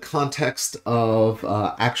in the context of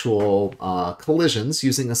actual collisions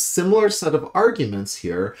using a similar set of arguments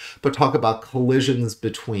here, but talk about collisions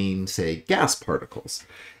between, say, gas particles.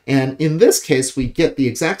 And in this case, we get the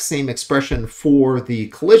exact same expression for the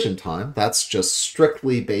collision time. That's just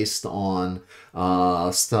strictly based on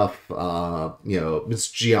stuff,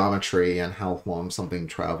 it's geometry and how long something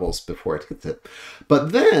travels before it hits it.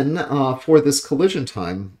 But then for this collision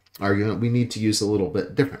time argument, we need to use a little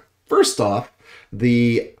bit different. First off,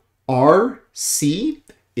 the RC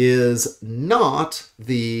is not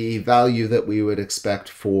the value that we would expect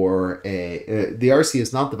for the RC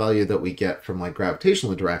is not the value that we get from like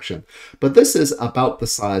gravitational interaction, but this is about the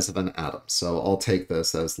size of an atom. So I'll take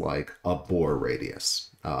this as like a Bohr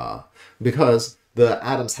radius, because the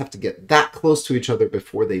atoms have to get that close to each other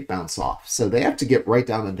before they bounce off. So they have to get right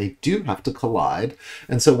down, and they do have to collide.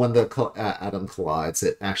 And so when the atom collides,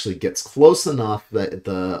 it actually gets close enough that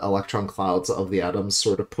the electron clouds of the atoms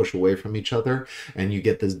sort of push away from each other, and you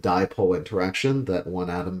get this dipole interaction that one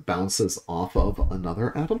atom bounces off of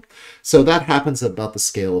another atom. So that happens at about the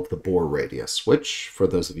scale of the Bohr radius, which, for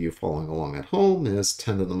those of you following along at home, is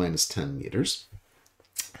 10 to the minus 10 meters.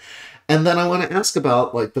 And then I want to ask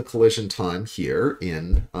about like the collision time here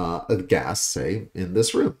in a gas, say, in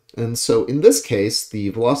this room. And so in this case, the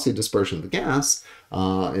velocity dispersion of the gas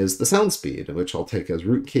is the sound speed, which I'll take as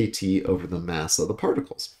root kT over the mass of the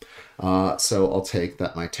particles. So I'll take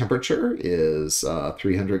that my temperature is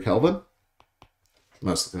 300 Kelvin,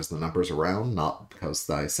 mostly because the number's around, not because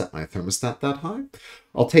I set my thermostat that high.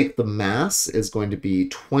 I'll take the mass is going to be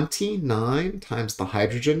 29 times the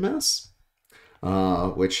hydrogen mass,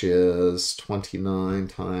 which is 29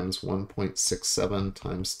 times 1.67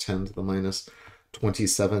 times 10 to the minus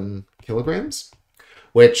 27 kilograms,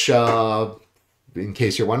 which, in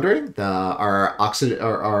case you're wondering, our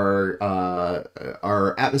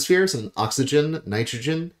atmosphere is an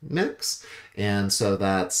oxygen-nitrogen mix, and so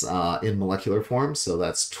that's in molecular form, so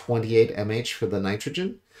that's 28 mH for the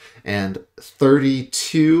nitrogen and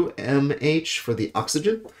 32 mH for the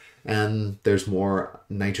oxygen. And there's more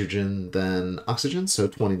nitrogen than oxygen, so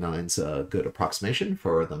 29 is a good approximation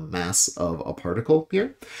for the mass of a particle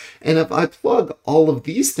here. And if I plug all of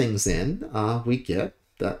these things in, we get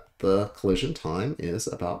that the collision time is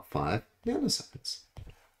about 5 nanoseconds.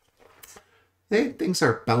 Things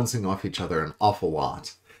are bouncing off each other an awful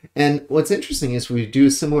lot. And what's interesting is we do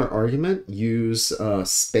a similar argument, use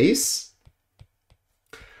space.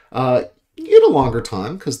 You get a longer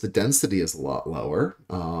time because the density is a lot lower.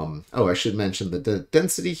 I should mention the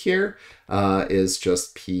density here is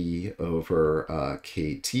just P over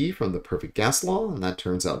KT from the perfect gas law, and that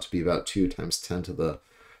turns out to be about 2 times 10 to the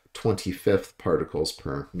 25th particles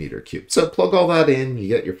per meter cubed. So plug all that in, you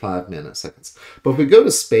get your 5 nanoseconds. But if we go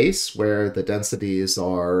to space, where the densities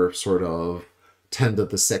are sort of 10 to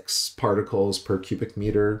the 6 particles per cubic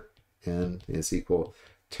meter, and is equal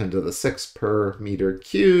 10 to the 6 per meter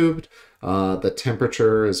cubed. The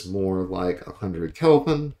temperature is more like 100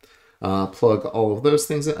 Kelvin. Plug all of those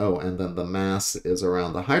things in. Oh, and then the mass is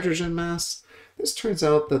around the hydrogen mass. This turns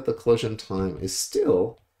out that the collision time is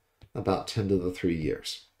still about 10 to the 3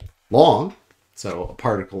 years. Long. So a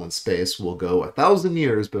particle in space will go 1,000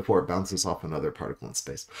 years before it bounces off another particle in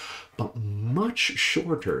space, but much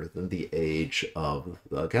shorter than the age of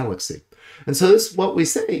the galaxy. And so this, what we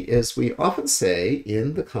say is, we often say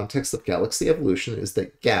in the context of galaxy evolution is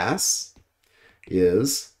that gas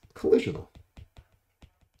is collisional.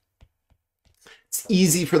 It's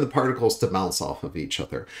easy for the particles to bounce off of each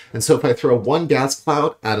other. And so if I throw one gas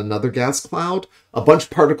cloud at another gas cloud, a bunch of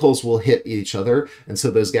particles will hit each other. And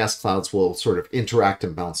so those gas clouds will sort of interact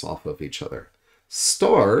and bounce off of each other.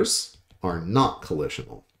 Stars are not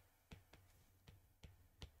collisional.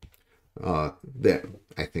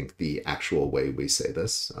 I think the actual way we say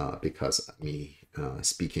this, because me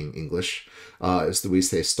speaking English, is that we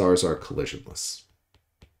say stars are collisionless.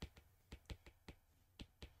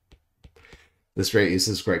 This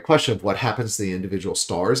raises a great question of what happens to the individual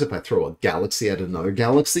stars if I throw a galaxy at another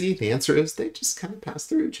galaxy. The answer is they just kind of pass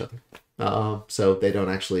through each other. So they don't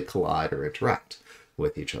actually collide or interact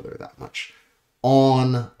with each other that much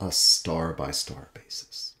on a star-by-star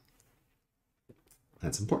basis.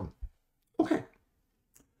 That's important. Okay.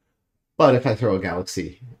 But if I throw a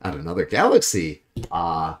galaxy at another galaxy,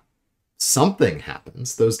 something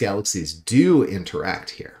happens. Those galaxies do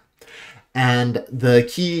interact here. And the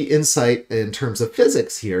key insight in terms of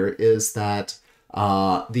physics here is that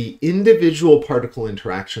the individual particle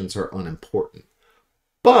interactions are unimportant.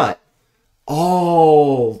 But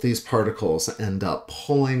all these particles end up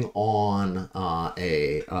pulling on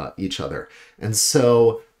each other. And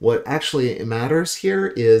so what actually matters here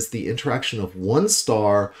is the interaction of one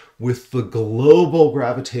star with the global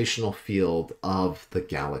gravitational field of the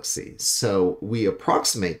galaxy. So we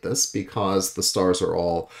approximate this because the stars are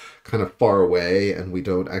all kind of far away and we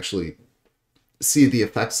don't actually see the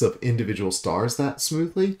effects of individual stars that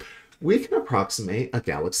smoothly. We can approximate a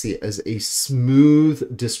galaxy as a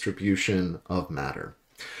smooth distribution of matter.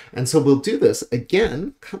 And so we'll do this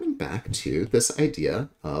again, coming back to this idea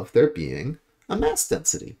of there being a mass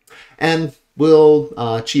density. And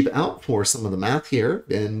we'll cheap out for some of the math here,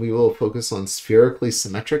 and we will focus on spherically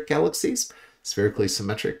symmetric galaxies. Spherically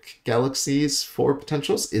symmetric galaxies for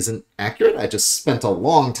potentials isn't accurate. I just spent a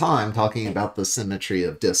long time talking about the symmetry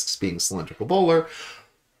of disks being cylindrical polar,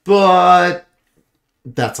 but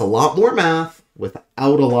that's a lot more math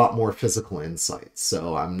without a lot more physical insight.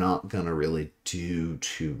 So I'm not going to really do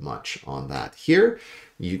too much on that here.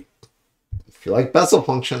 If you like Bessel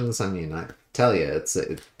functions, I mean, I tell you,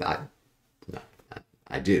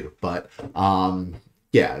 I do. But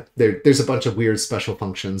yeah, there's a bunch of weird special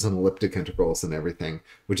functions and elliptic integrals and everything,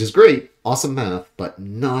 which is great, awesome math, but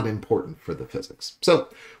not important for the physics. So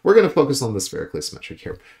we're going to focus on the spherically symmetric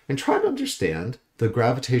here and try to understand the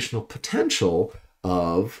gravitational potential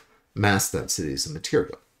of mass densities in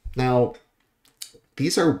material. Now,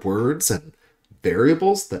 these are words and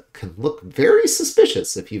variables that can look very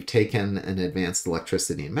suspicious if you've taken an advanced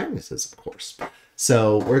electricity and magnetism course.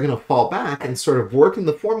 So we're going to fall back and sort of work in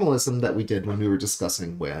the formalism that we did when we were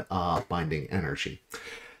discussing with binding energy.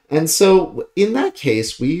 And so in that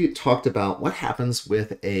case, we talked about what happens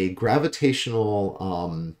with a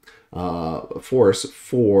gravitational force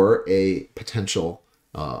for a potential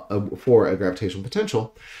gravitational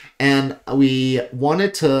potential. And we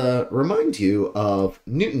wanted to remind you of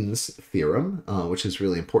Newton's theorem, which is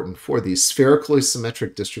really important for these spherically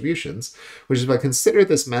symmetric distributions, which is if I consider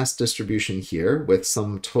this mass distribution here with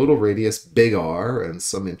some total radius big R and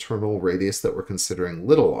some internal radius that we're considering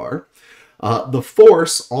little r, the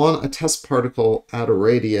force on a test particle at a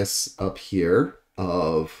radius up here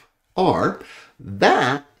of r,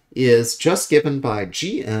 that is just given by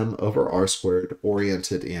gm over r squared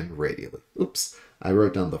oriented in radially. Oops, I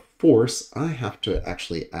wrote down the force. I have to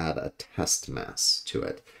actually add a test mass to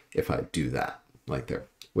it if I do that, like there,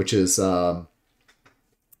 which is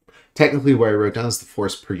technically what I wrote down is the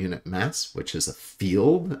force per unit mass, which is a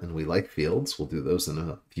field, and we like fields. We'll do those in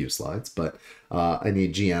a few slides, but I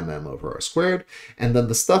need gmm over r squared. And then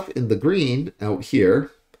the stuff in the green out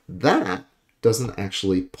here, that doesn't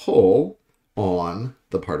actually pull on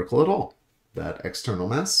the particle at all. That external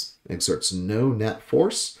mass exerts no net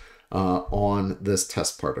force on this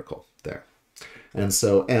test particle there. And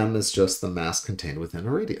so m is just the mass contained within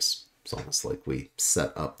a radius. It's almost like we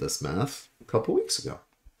set up this math a couple weeks ago.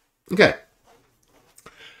 Okay.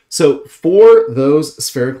 So for those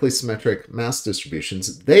spherically symmetric mass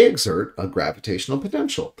distributions, they exert a gravitational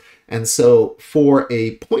potential. And so for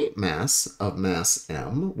a point mass of mass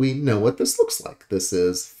m, we know what this looks like. This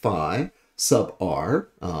is phi sub r,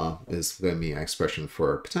 is going to be an expression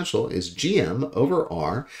for potential, is gm over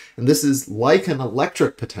r. And this is like an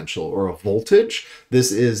electric potential or a voltage.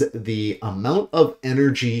 This is the amount of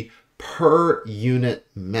energy per unit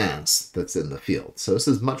mass that's in the field. So this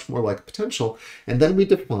is much more like a potential. And then we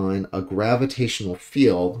define a gravitational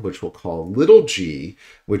field, which we'll call little g,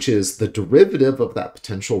 which is the derivative of that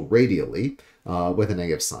potential radially with a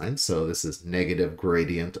negative sign. So this is negative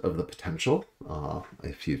gradient of the potential,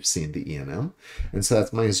 if you've seen the E&M. And so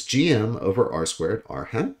that's minus gm over r squared r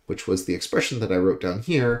hat, which was the expression that I wrote down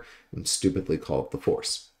here and stupidly called the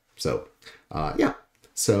force. So yeah.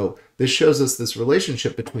 So this shows us this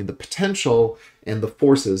relationship between the potential and the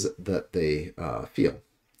forces that they feel.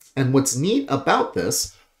 And what's neat about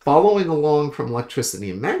this, following along from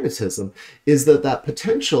electricity and magnetism is that that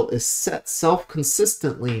potential is set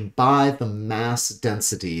self-consistently by the mass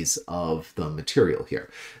densities of the material here.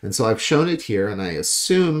 And so I've shown it here, and I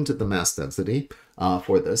assumed the mass density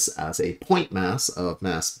for this as a point mass of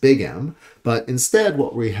mass big M, but instead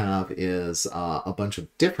what we have is a bunch of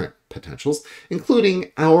different potentials,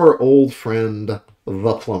 including our old friend,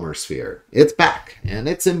 the Plummer sphere. It's back, and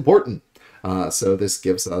it's important. So this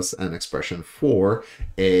gives us an expression for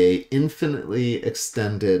a infinitely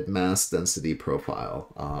extended mass density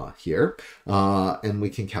profile here, and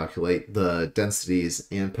we can calculate the densities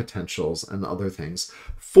and potentials and other things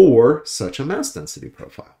for such a mass density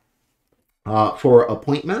profile. For a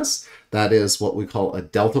point mass, that is what we call a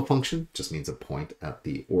delta function, just means a point at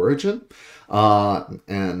the origin. We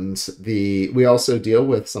also deal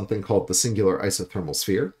with something called the singular isothermal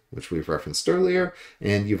sphere, which we've referenced earlier,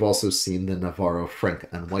 and you've also seen the Navarro, Frank,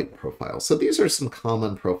 and White profile. So these are some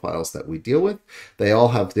common profiles that we deal with. They all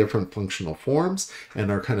have different functional forms and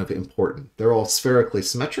are kind of important. They're all spherically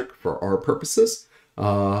symmetric for our purposes.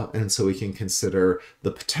 And so we can consider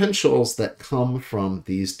the potentials that come from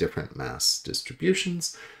these different mass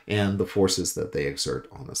distributions and the forces that they exert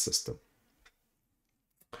on the system.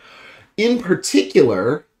 In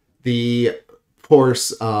particular, the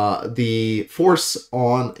force on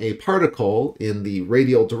a particle in the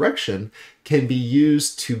radial direction can be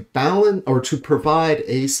used to balance or to provide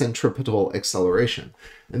a centripetal acceleration.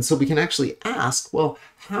 And so we can actually ask, well,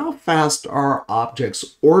 how fast are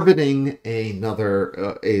objects orbiting a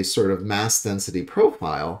sort of mass density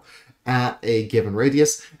profile at a given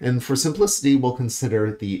radius? And for simplicity, we'll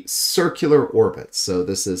consider the circular orbit. So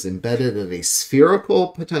this is embedded in a spherical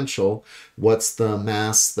potential. What's the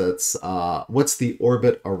mass that's, what's the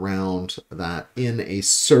orbit around that in a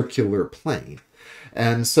circular plane?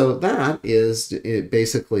 And so that is,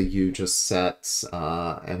 basically you just set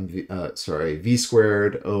v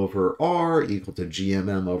squared over r equal to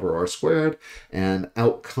gmm over r squared, and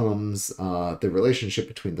out comes the relationship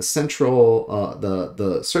between the central,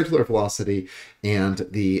 the circular velocity and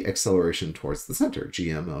the acceleration towards the center,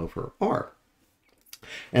 gm over r.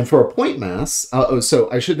 And for a point mass, so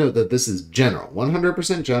I should note that this is general,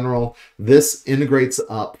 100% general. This integrates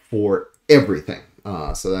up for everything.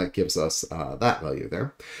 So that gives us that value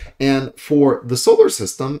there. And for the solar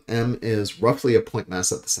system, M is roughly a point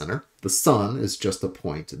mass at the center. The sun is just a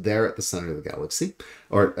point there at the center of the galaxy,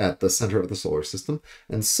 or at the center of the solar system.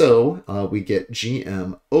 And so we get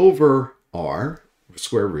Gm over R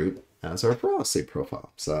square root as our velocity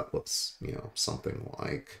profile. So that looks, something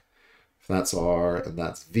like, if that's R and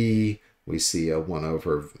that's V, we see a 1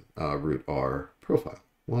 over root R profile.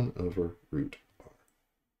 1 over root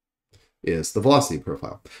is the velocity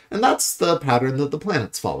profile. And that's the pattern that the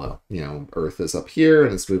planets follow. Earth is up here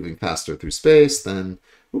and it's moving faster through space than,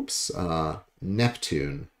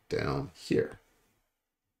 Neptune down here.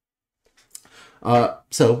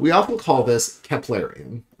 So we often call this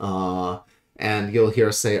Keplerian. And you'll hear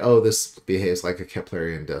us say, oh, this behaves like a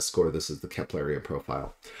Keplerian disk, or this is the Keplerian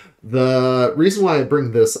profile. The reason why I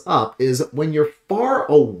bring this up is when you're far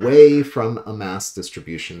away from a mass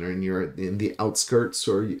distribution, and you're in the outskirts,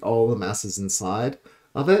 or all the mass is inside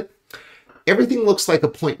of it, everything looks like a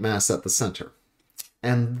point mass at the center.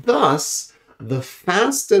 And thus, the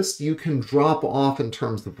fastest you can drop off in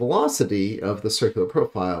terms of velocity of the circular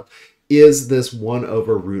profile is this 1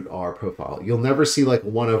 over root r profile. You'll never see like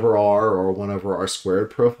 1 over r or 1 over r squared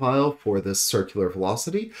profile for this circular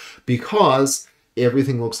velocity, because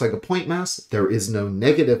everything looks like a point mass. There is no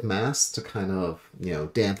negative mass to kind of,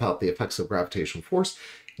 damp out the effects of gravitational force.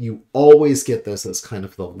 You always get this as kind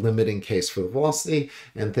of the limiting case for the velocity,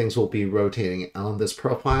 and things will be rotating on this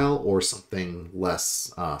profile or something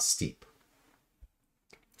less steep.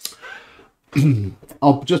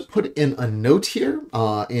 I'll just put in a note here.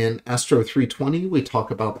 In Astro 320, we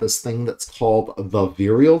talk about this thing that's called the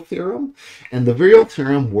virial theorem. And the virial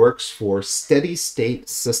theorem works for steady state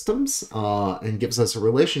systems and gives us a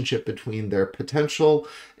relationship between their potential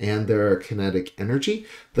and their kinetic energy.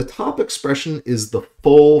 The top expression is the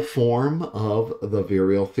full form of the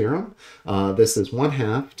virial theorem. This is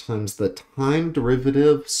 1/2 times the time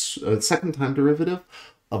derivative, second time derivative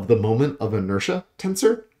of the moment of inertia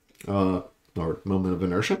tensor. Or moment of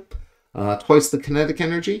inertia, twice the kinetic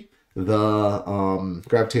energy, the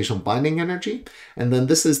gravitational binding energy, and then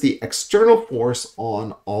this is the external force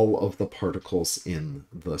on all of the particles in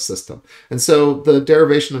the system. And so the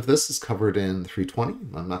derivation of this is covered in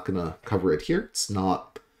 320. I'm not going to cover it here. It's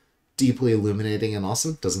not deeply illuminating and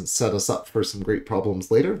awesome. Doesn't set us up for some great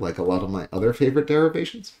problems later, like a lot of my other favorite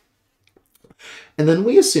derivations. And then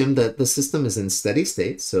we assume that the system is in steady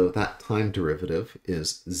state, so that time derivative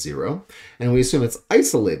is 0. And we assume it's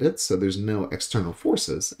isolated, so there's no external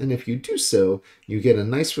forces. And if you do so, you get a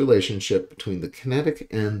nice relationship between the kinetic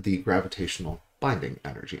and the gravitational binding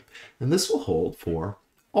energy. And this will hold for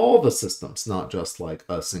all the systems, not just like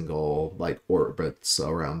a single like orbits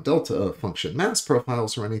around delta function mass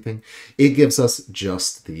profiles or anything. It gives us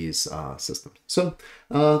just these systems. So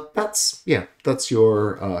that's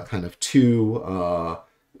your kind of two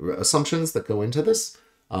assumptions that go into this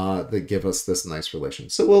that give us this nice relation.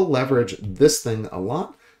 So we'll leverage this thing a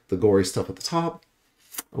lot, the gory stuff at the top,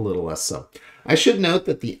 a little less so. I should note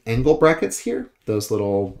that the angle brackets here, those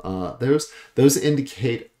little, those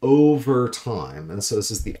indicate over time. And so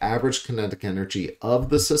this is the average kinetic energy of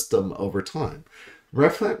the system over time,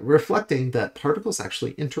 reflecting that particles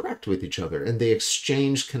actually interact with each other and they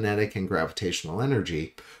exchange kinetic and gravitational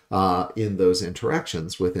energy in those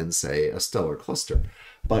interactions within, say, a stellar cluster.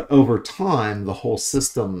 But over time, the whole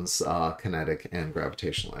system's kinetic and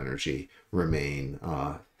gravitational energy remain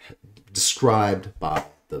described by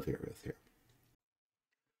the virial theorem.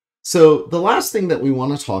 So the last thing that we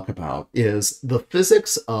want to talk about is the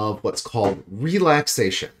physics of what's called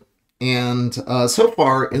relaxation. And so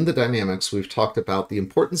far in the dynamics, we've talked about the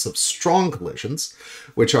importance of strong collisions,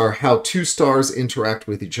 which are how two stars interact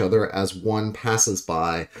with each other as one passes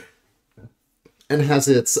by and has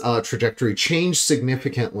its trajectory change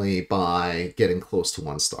significantly by getting close to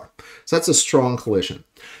one star. So that's a strong collision.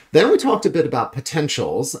 Then we talked a bit about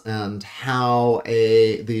potentials and how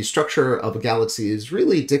the structure of a galaxy is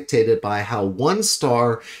really dictated by how one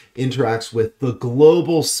star interacts with the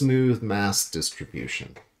global smooth mass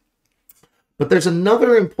distribution. But there's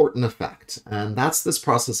another important effect, and that's this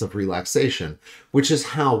process of relaxation, which is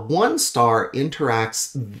how one star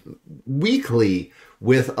interacts weakly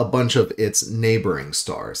with a bunch of its neighboring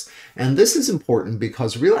stars. And this is important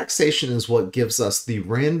because relaxation is what gives us the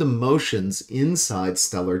random motions inside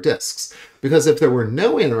stellar disks. Because if there were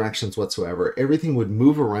no interactions whatsoever, everything would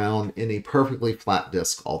move around in a perfectly flat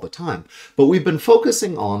disk all the time. But we've been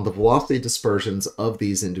focusing on the velocity dispersions of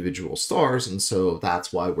these individual stars, and so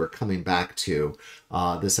that's why we're coming back to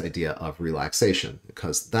this idea of relaxation,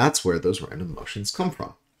 because that's where those random motions come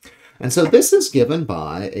from. And so this is given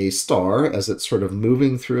by a star as it's sort of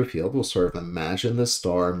moving through a field. We'll sort of imagine this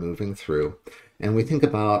star moving through, and we think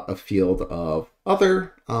about a field of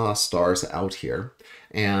other stars out here.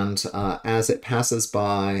 And as it passes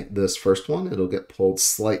by this first one, it'll get pulled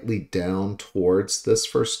slightly down towards this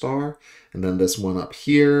first star. And then this one up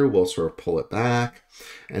here will sort of pull it back.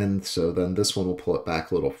 And so then this one will pull it back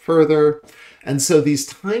a little further. And so these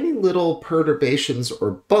tiny little perturbations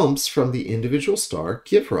or bumps from the individual star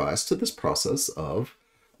give rise to this process of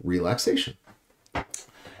relaxation.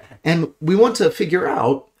 And we want to figure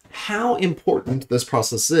out how important this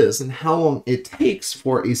process is and how long it takes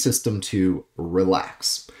for a system to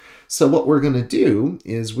relax. So what we're going to do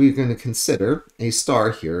is we're going to consider a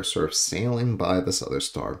star here sort of sailing by this other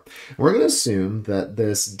star. We're going to assume that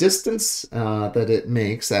this distance that it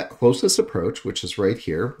makes at closest approach, which is right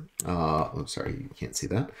here, I'm sorry, you can't see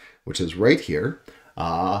that, which is right here,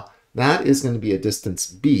 that is going to be a distance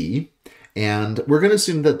b. And we're going to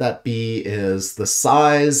assume that that b is the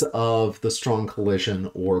size of the strong collision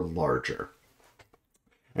or larger.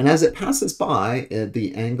 And as it passes by,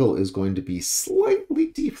 the angle is going to be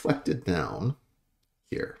slightly deflected down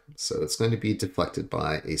here. So it's going to be deflected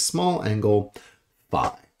by a small angle,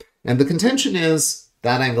 phi. And the contention is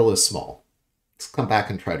that angle is small. Let's come back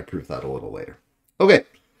and try to prove that a little later. Okay,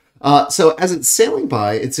 so as it's sailing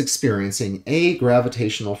by, it's experiencing a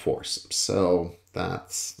gravitational force. So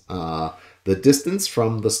that's the distance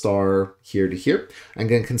from the star here to here. I'm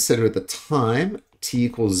going to consider the time t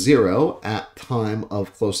equals 0 at time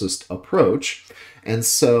of closest approach. And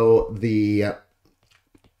so the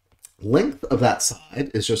length of that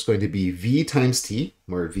side is just going to be v times t,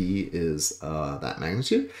 where v is that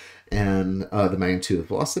magnitude, and the magnitude of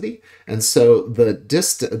velocity. And so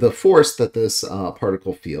the force that this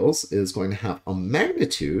particle feels is going to have a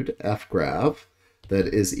magnitude, f grav, that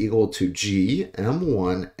is equal to g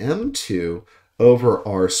m1 m2 over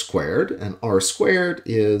r squared, and r squared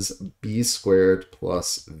is b squared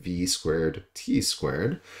plus v squared t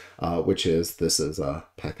squared, which is, this is a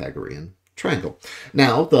Pythagorean triangle.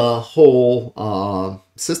 Now, the whole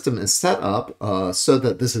system is set up so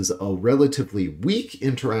that this is a relatively weak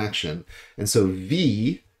interaction, and so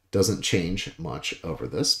v doesn't change much over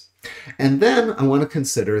this. And then I want to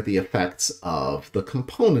consider the effects of the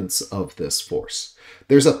components of this force.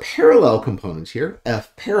 There's a parallel component here,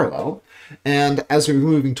 F parallel, And as we're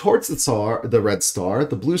moving towards the red star,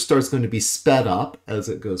 the blue star is going to be sped up as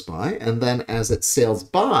it goes by. And then as it sails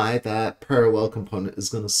by, that parallel component is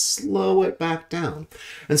going to slow it back down.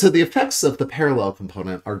 And so the effects of the parallel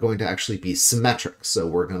component are going to actually be symmetric. So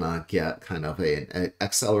we're going to get kind of an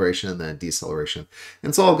acceleration and then a deceleration. And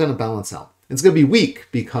it's all going to balance out. It's going to be weak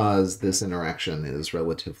because this interaction is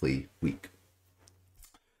relatively weak.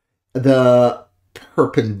 The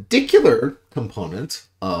perpendicular component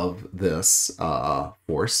of this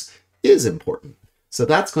force is important. So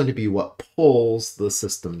that's going to be what pulls the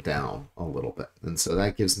system down a little bit. And so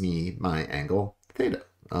that gives me my angle theta,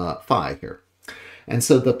 phi here. And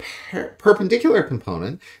so the perpendicular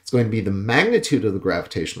component is going to be the magnitude of the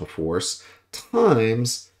gravitational force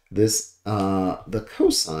times this the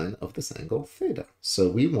cosine of this angle theta. So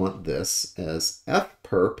we want this as f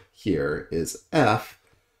perp here is f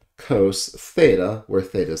cos theta, where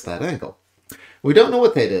theta is that angle. We don't know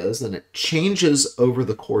what theta is, and it changes over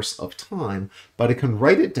the course of time, but I can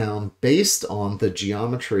write it down based on the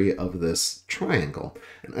geometry of this triangle.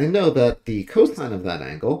 And I know that the cosine of that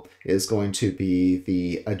angle is going to be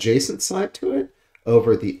the adjacent side to it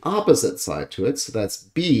over the opposite side to it, so that's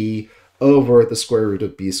b over the square root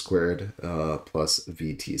of b squared plus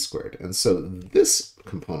vt squared. And so this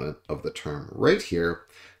component of the term right here,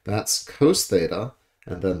 that's cos theta,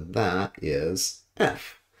 and then that is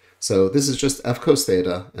f. So this is just f cos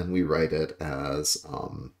theta, and we write it as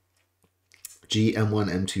g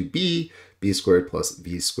m1 m2b b squared plus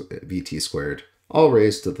vt squared, all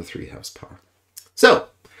raised to the 3/2 power. So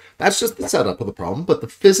that's just the setup of the problem, but the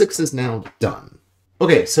physics is now done.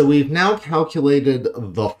 Okay, so we've now calculated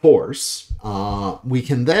the force. We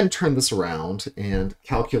can then turn this around and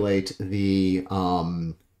calculate the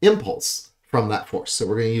impulse from that force. So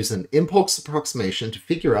we're going to use an impulse approximation to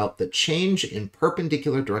figure out the change in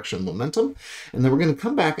perpendicular direction momentum. And then we're going to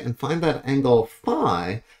come back and find that angle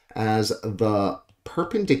phi as the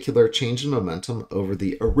perpendicular change in momentum over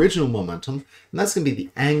the original momentum. And that's going to be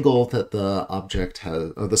the angle that the object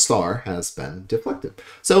has, or the star has been deflected.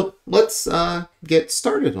 So let's get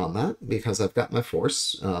started on that, because I've got my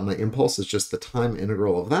force. My impulse is just the time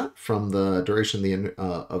integral of that from the duration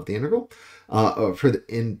of the integral. For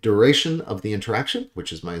the duration of the interaction,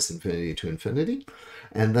 which is minus infinity to infinity.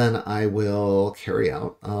 And then I will carry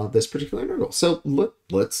out this particular integral. So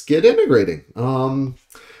let's get integrating.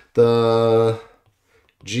 The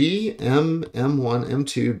g, m, m1,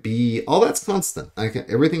 m2, b, all that's constant.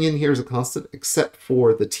 Everything in here is a constant except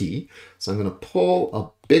for the t. So I'm going to pull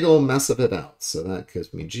a big old mess of it out. So that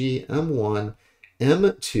gives me g, m1,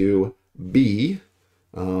 m2, b.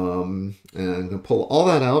 And I'm going to pull all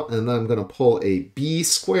that out, and then I'm going to pull a b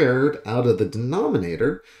squared out of the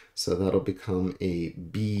denominator. So that'll become a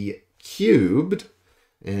b cubed.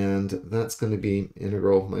 And that's going to be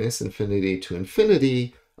integral minus infinity to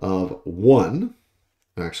infinity of 1.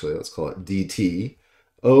 Actually, let's call it dt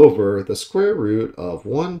over the square root of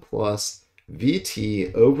 1 plus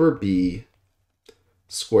vt over b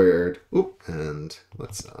squared. Oop, and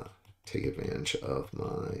let's take advantage of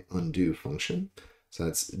my undo function. So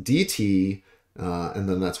that's dt, and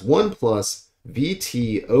then that's 1 plus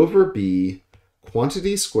vt over b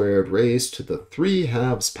quantity squared raised to the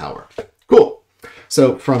 3/2 power. Cool.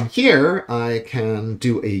 So from here, I can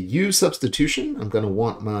do a u substitution. I'm going to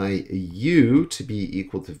want my u to be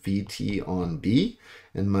equal to vt on b,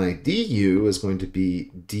 and my du is going to be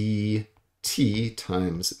dt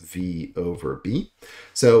times v over b.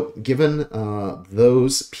 So given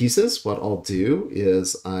those pieces, what I'll do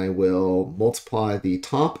is I will multiply the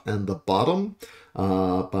top and the bottom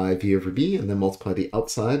by v over b, and then multiply the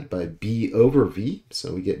outside by b over v.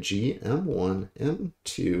 So we get g m1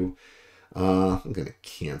 m2. I'm going to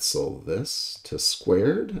cancel this to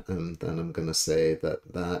squared, and then I'm going to say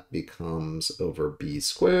that that becomes over b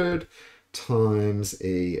squared times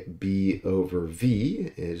a b over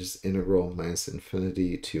v is integral minus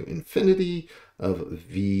infinity to infinity of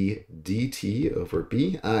v dt over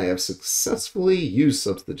b. I have successfully u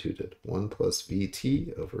substituted 1 plus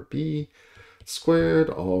vt over b squared,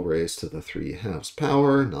 all raised to the 3/2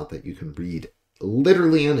 power. Not that you can read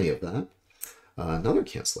literally any of that. Another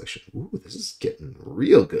cancellation. Ooh, this is getting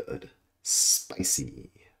real good. Spicy.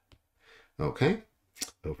 Okay.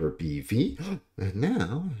 Over bv. And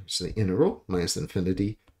now, it's the integral minus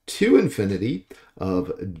infinity to infinity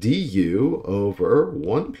of du over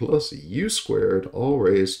 1 plus u squared, all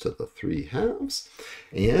raised to the 3/2.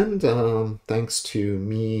 And thanks to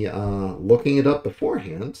me looking it up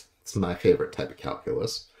beforehand, it's my favorite type of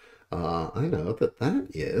calculus, I know that that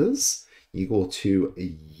is equal to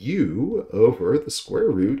u over the square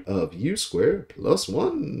root of u squared plus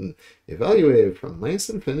 1, evaluated from minus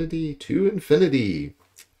infinity to infinity.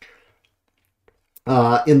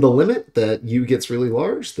 In the limit that u gets really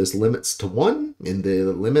large, this limits to 1. In the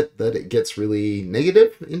limit that it gets really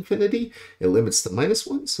negative infinity, it limits to minus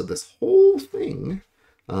 1. So this whole thing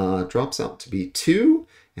drops out to be 2.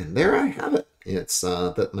 And there I have it. It's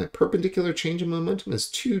that my perpendicular change in momentum is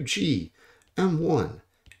 2g m1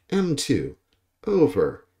 m2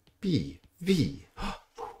 over bv.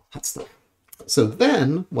 Hot stuff. So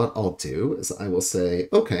then what I'll do is I will say,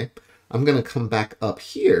 okay, I'm going to come back up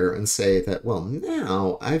here and say that, well,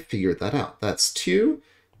 now I've figured that out. That's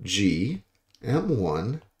 2g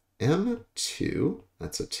m1 m2,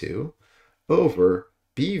 that's a 2, over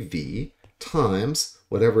bv times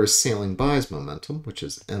whatever is sailing by's momentum, which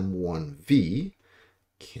is m1v.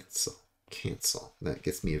 Cancel, cancel. That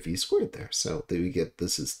gets me a v squared there. So there we get,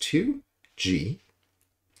 this is 2g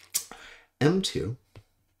m2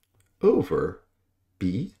 over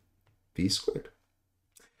b v squared.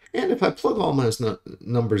 And if I plug all my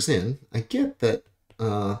numbers in, I get that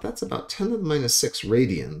that's about 10 to the minus 6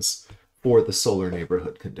 radians for the solar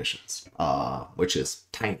neighborhood conditions, which is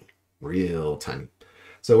tiny, real tiny.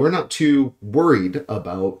 So we're not too worried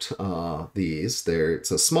about these.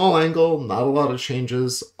 It's a small angle, not a lot of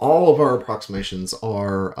changes. All of our approximations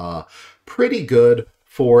are pretty good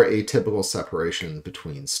for a typical separation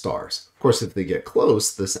between stars. Of course, if they get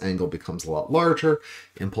close, this angle becomes a lot larger.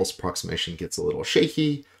 Impulse approximation gets a little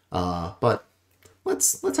shaky. But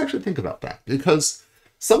let's actually think about that, because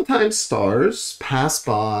sometimes stars pass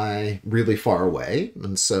by really far away,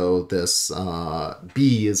 and so this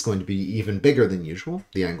b is going to be even bigger than usual.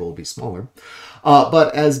 The angle will be smaller.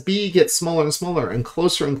 But as b gets smaller and smaller and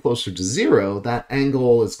closer to 0, that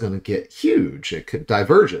angle is going to get huge. It could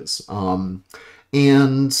diverges. And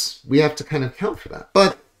we have to kind of account for that.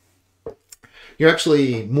 But you're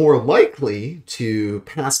actually more likely to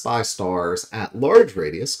pass by stars at large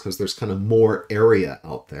radius because there's kind of more area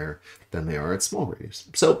out there than they are at small radius.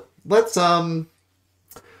 So let's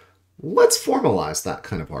formalize that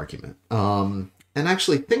kind of argument and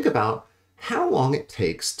actually think about how long it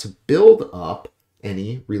takes to build up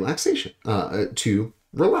any relaxation, to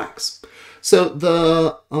relax. So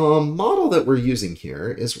the model that we're using here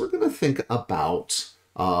is we're going to think about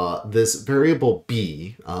this variable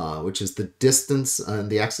b, which is the distance, and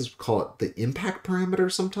the axis, we call it the impact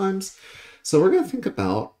parameter sometimes. So we're going to think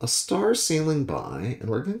about a star sailing by, and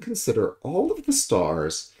we're going to consider all of the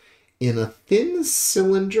stars in a thin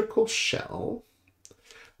cylindrical shell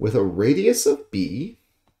with a radius of b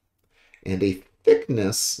and a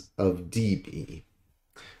thickness of db.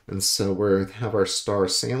 And so we have our star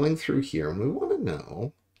sailing through here, and we want to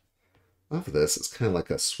know of this. It's kind of like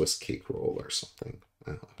a Swiss cake roll or something.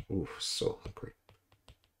 Ooh, so hungry.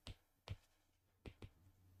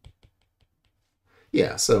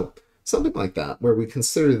 Yeah, so something like that, where we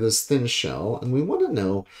consider this thin shell, and we want to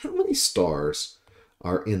know how many stars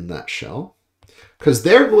are in that shell, because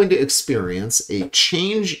they're going to experience a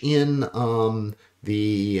change in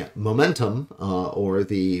the momentum or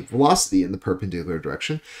the velocity in the perpendicular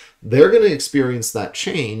direction. They're going to experience that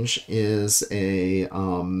change is a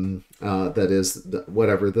that is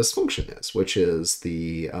whatever this function is, which is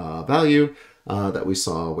the value that we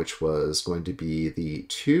saw, which was going to be the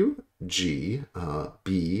 2g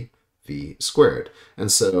bv squared.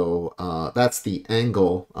 And so that's the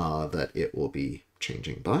angle that it will be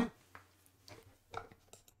changing by.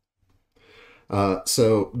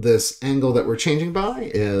 So this angle that we're changing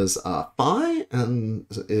by is phi, and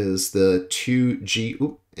is the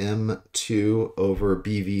 2g m2 over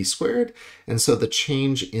bv squared. And so the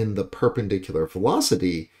change in the perpendicular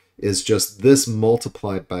velocity is just this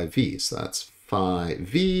multiplied by v. So that's phi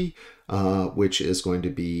v, which is going to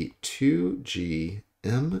be 2g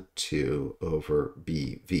m2 over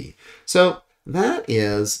bv. So that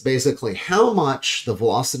is basically how much the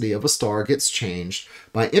velocity of a star gets changed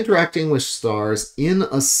by interacting with stars in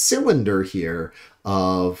a cylinder here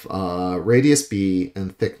of radius b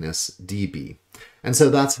and thickness db. And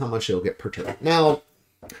so that's how much it'll get perturbed. Now,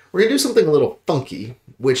 we're going to do something a little funky,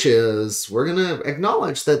 which is we're going to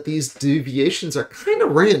acknowledge that these deviations are kind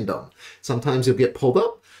of random. Sometimes you'll get pulled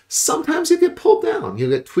up, sometimes you'll get pulled down.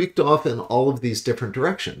 You'll get tweaked off in all of these different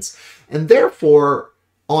directions. And therefore,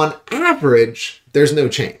 on average, there's no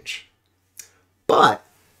change. But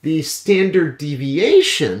the standard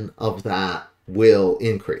deviation of that will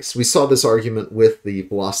increase. We saw this argument with the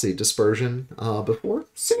velocity dispersion before.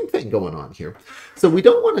 Same thing going on here. So we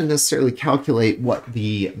don't want to necessarily calculate what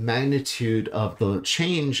the magnitude of the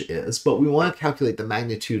change is, but we want to calculate the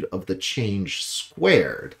magnitude of the change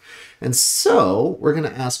squared. And so we're going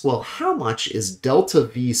to ask, well, how much is delta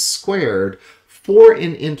V squared for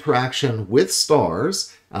an interaction with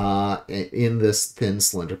stars in this thin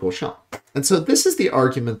cylindrical shell? And so this is the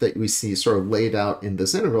argument that we see sort of laid out in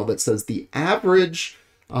this integral that says the average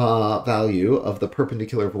value of the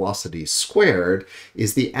perpendicular velocity squared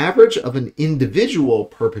is the average of an individual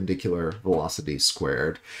perpendicular velocity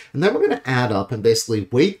squared. And then we're going to add up and basically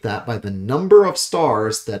weight that by the number of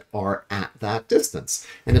stars that are at that distance.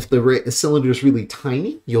 And if the cylinder is really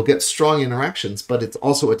tiny, you'll get strong interactions, but it's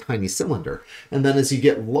also a tiny cylinder. And then as you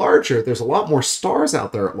get larger, there's a lot more stars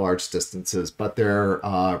out there at large distances, but their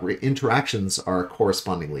interactions are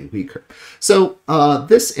correspondingly weaker. So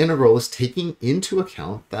this integral is taking into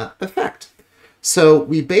account that effect. So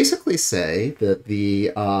we basically say that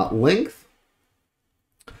the length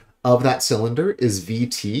of that cylinder is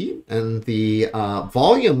Vt, and the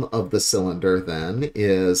volume of the cylinder then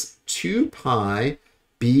is 2 pi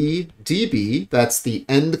b dB, that's the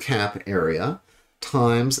end cap area,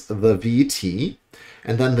 times the Vt.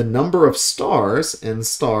 And then the number of stars, n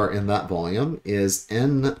star in that volume, is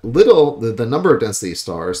n little, the number of density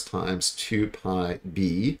stars times 2 pi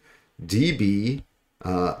b dB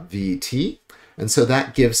Vt. And so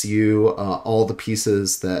that gives you all the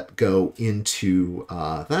pieces that go into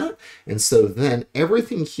that. And so then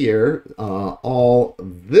everything here, all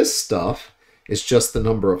this stuff is just the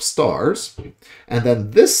number of stars. And then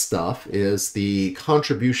this stuff is the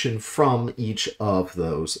contribution from each of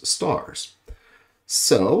those stars.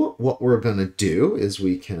 So what we're going to do is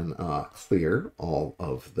we can clear all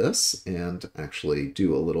of this and actually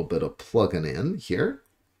do a little bit of plugging in here.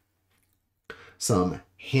 Some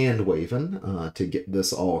hand waving to get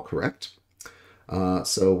this all correct.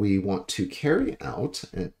 So we want to carry out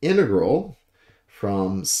an integral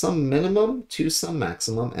from some minimum to some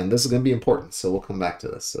maximum, and this is going to be important, so we'll come back to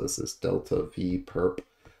this. So this is delta V perp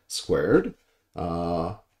squared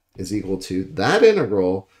is equal to that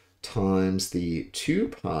integral times the 2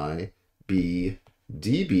 pi b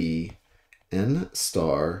dB n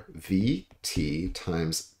star Vt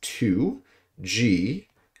times 2g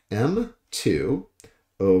m2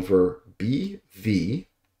 over bv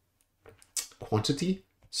quantity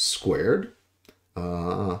squared.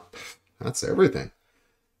 That's everything.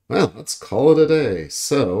 Well, let's call it a day.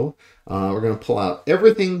 So we're going to pull out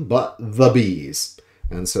everything but the b's.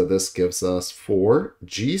 And so this gives us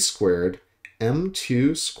 4g squared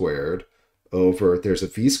m2 squared over, there's a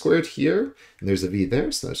v squared here, and there's a v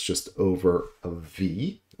there, so that's just over a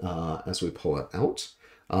v as we pull it out.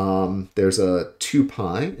 There's a 2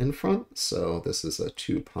 pi in front, so this is a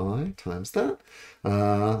 2 pi times that.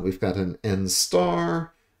 We've got an n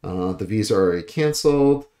star. The v's are already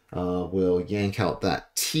canceled. We'll yank out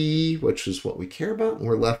that t, which is what we care about, and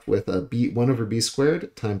we're left with a b, 1 over b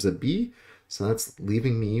squared times a b. So that's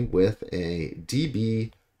leaving me with a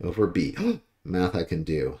dB over b. Math I can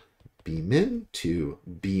do. B min to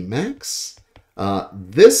b max.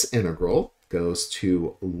 This integral goes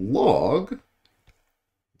to log,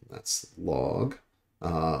 that's log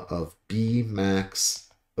of b max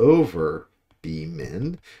over b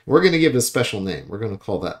min. We're going to give it a special name. We're going to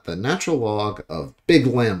call that the natural log of big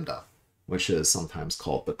lambda, which is sometimes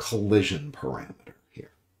called the collision parameter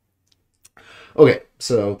here. Okay,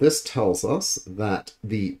 so this tells us that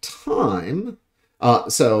the time,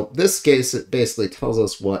 so this case, it basically tells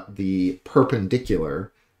us what the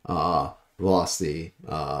perpendicular velocity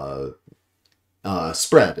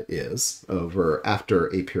spread is over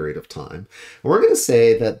after a period of time. And we're going to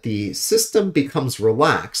say that the system becomes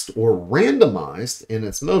relaxed or randomized in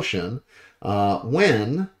its motion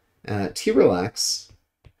when t relax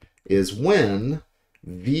is when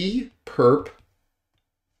v perp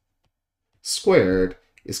squared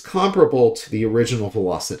is comparable to the original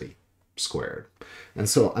velocity squared. And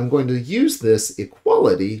so I'm going to use this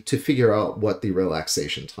equality to figure out what the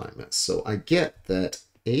relaxation time is. So I get that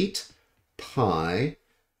 8 pi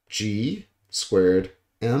g squared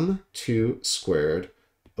m2 squared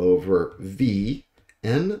over v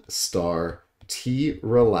n star t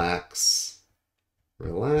relax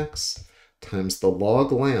times the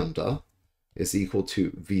log lambda is equal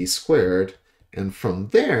to v squared. And from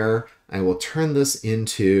there, I will turn this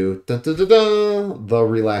into the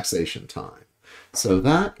relaxation time. So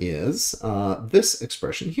that is this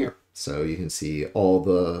expression here. So you can see all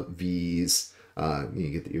the v's.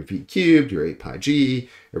 You get your v cubed, your 8 pi g,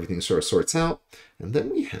 everything sort of sorts out. And then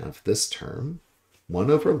we have this term, 1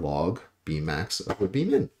 over log B max over B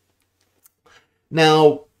min.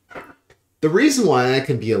 Now, the reason why I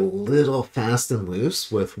can be a little fast and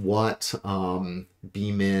loose with what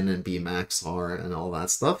B min and B max are and all that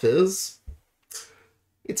stuff is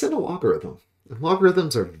it's in a logarithm.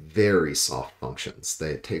 Logarithms are very soft functions.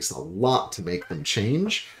 It takes a lot to make them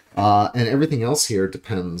change, and everything else here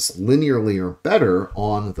depends linearly or better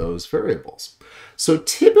on those variables. So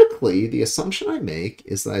typically, the assumption I make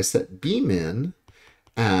is that I set B min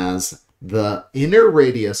as the inner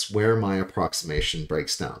radius where my approximation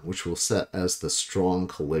breaks down, which we'll set as the strong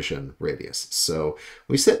collision radius. So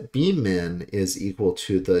we set B min is equal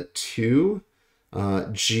to the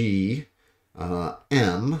 2g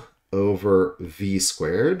m over v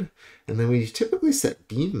squared, and then we typically set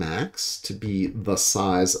B max to be the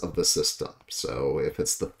size of the system. So if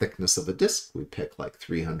it's the thickness of a disk, we pick like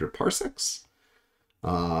 300 parsecs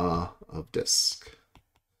of disk.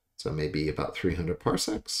 So maybe about 300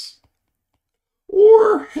 parsecs.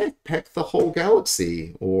 Or heck, pick the whole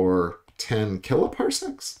galaxy, or 10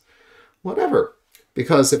 kiloparsecs, whatever.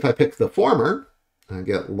 Because if I pick the former, I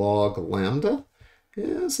get log lambda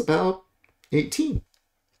is about 18.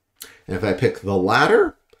 And if I pick the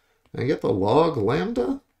latter, I get the log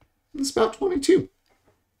lambda, it's about 22.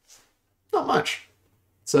 Not much.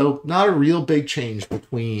 So not a real big change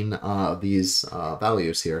between these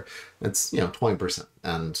values here. It's, 20%.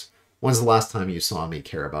 And when's the last time you saw me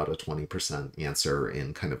care about a 20% answer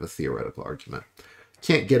in kind of a theoretical argument?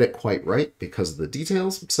 Can't get it quite right because of the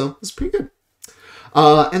details, so it's pretty good.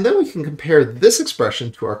 And then we can compare this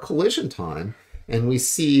expression to our collision time, and we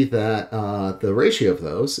see that the ratio of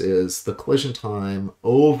those is the collision time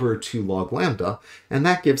over 2 log lambda, and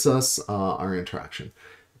that gives us our interaction.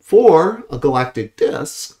 For a galactic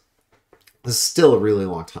disk, this is still a really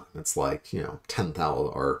long time. It's like, 10,000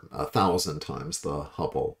 or 1,000 times the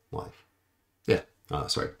Hubble life. Yeah,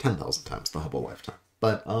 10,000 times the Hubble lifetime.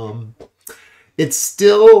 But it's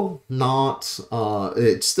still not,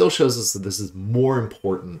 it still shows us that this is more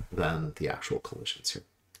important than the actual collisions here.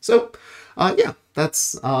 So, yeah,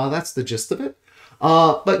 that's the gist of it.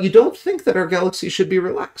 But you don't think that our galaxy should be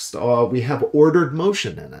relaxed. We have ordered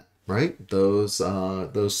motion in it, right? Those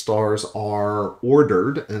stars are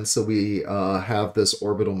ordered, and so we have this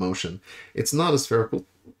orbital motion. It's not a spherical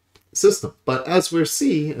system, but as we'll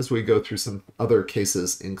see as we go through some other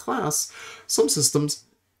cases in class, some systems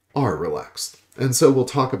are relaxed. And so we'll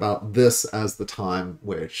talk about this as the time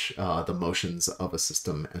which the motions of a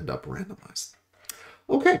system end up randomized.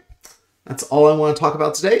 Okay, that's all I want to talk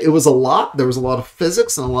about today. It was a lot. There was a lot of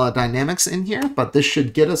physics and a lot of dynamics in here, but this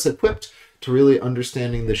should get us equipped to really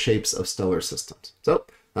understanding the shapes of stellar systems. So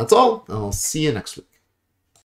that's all. I'll see you next week.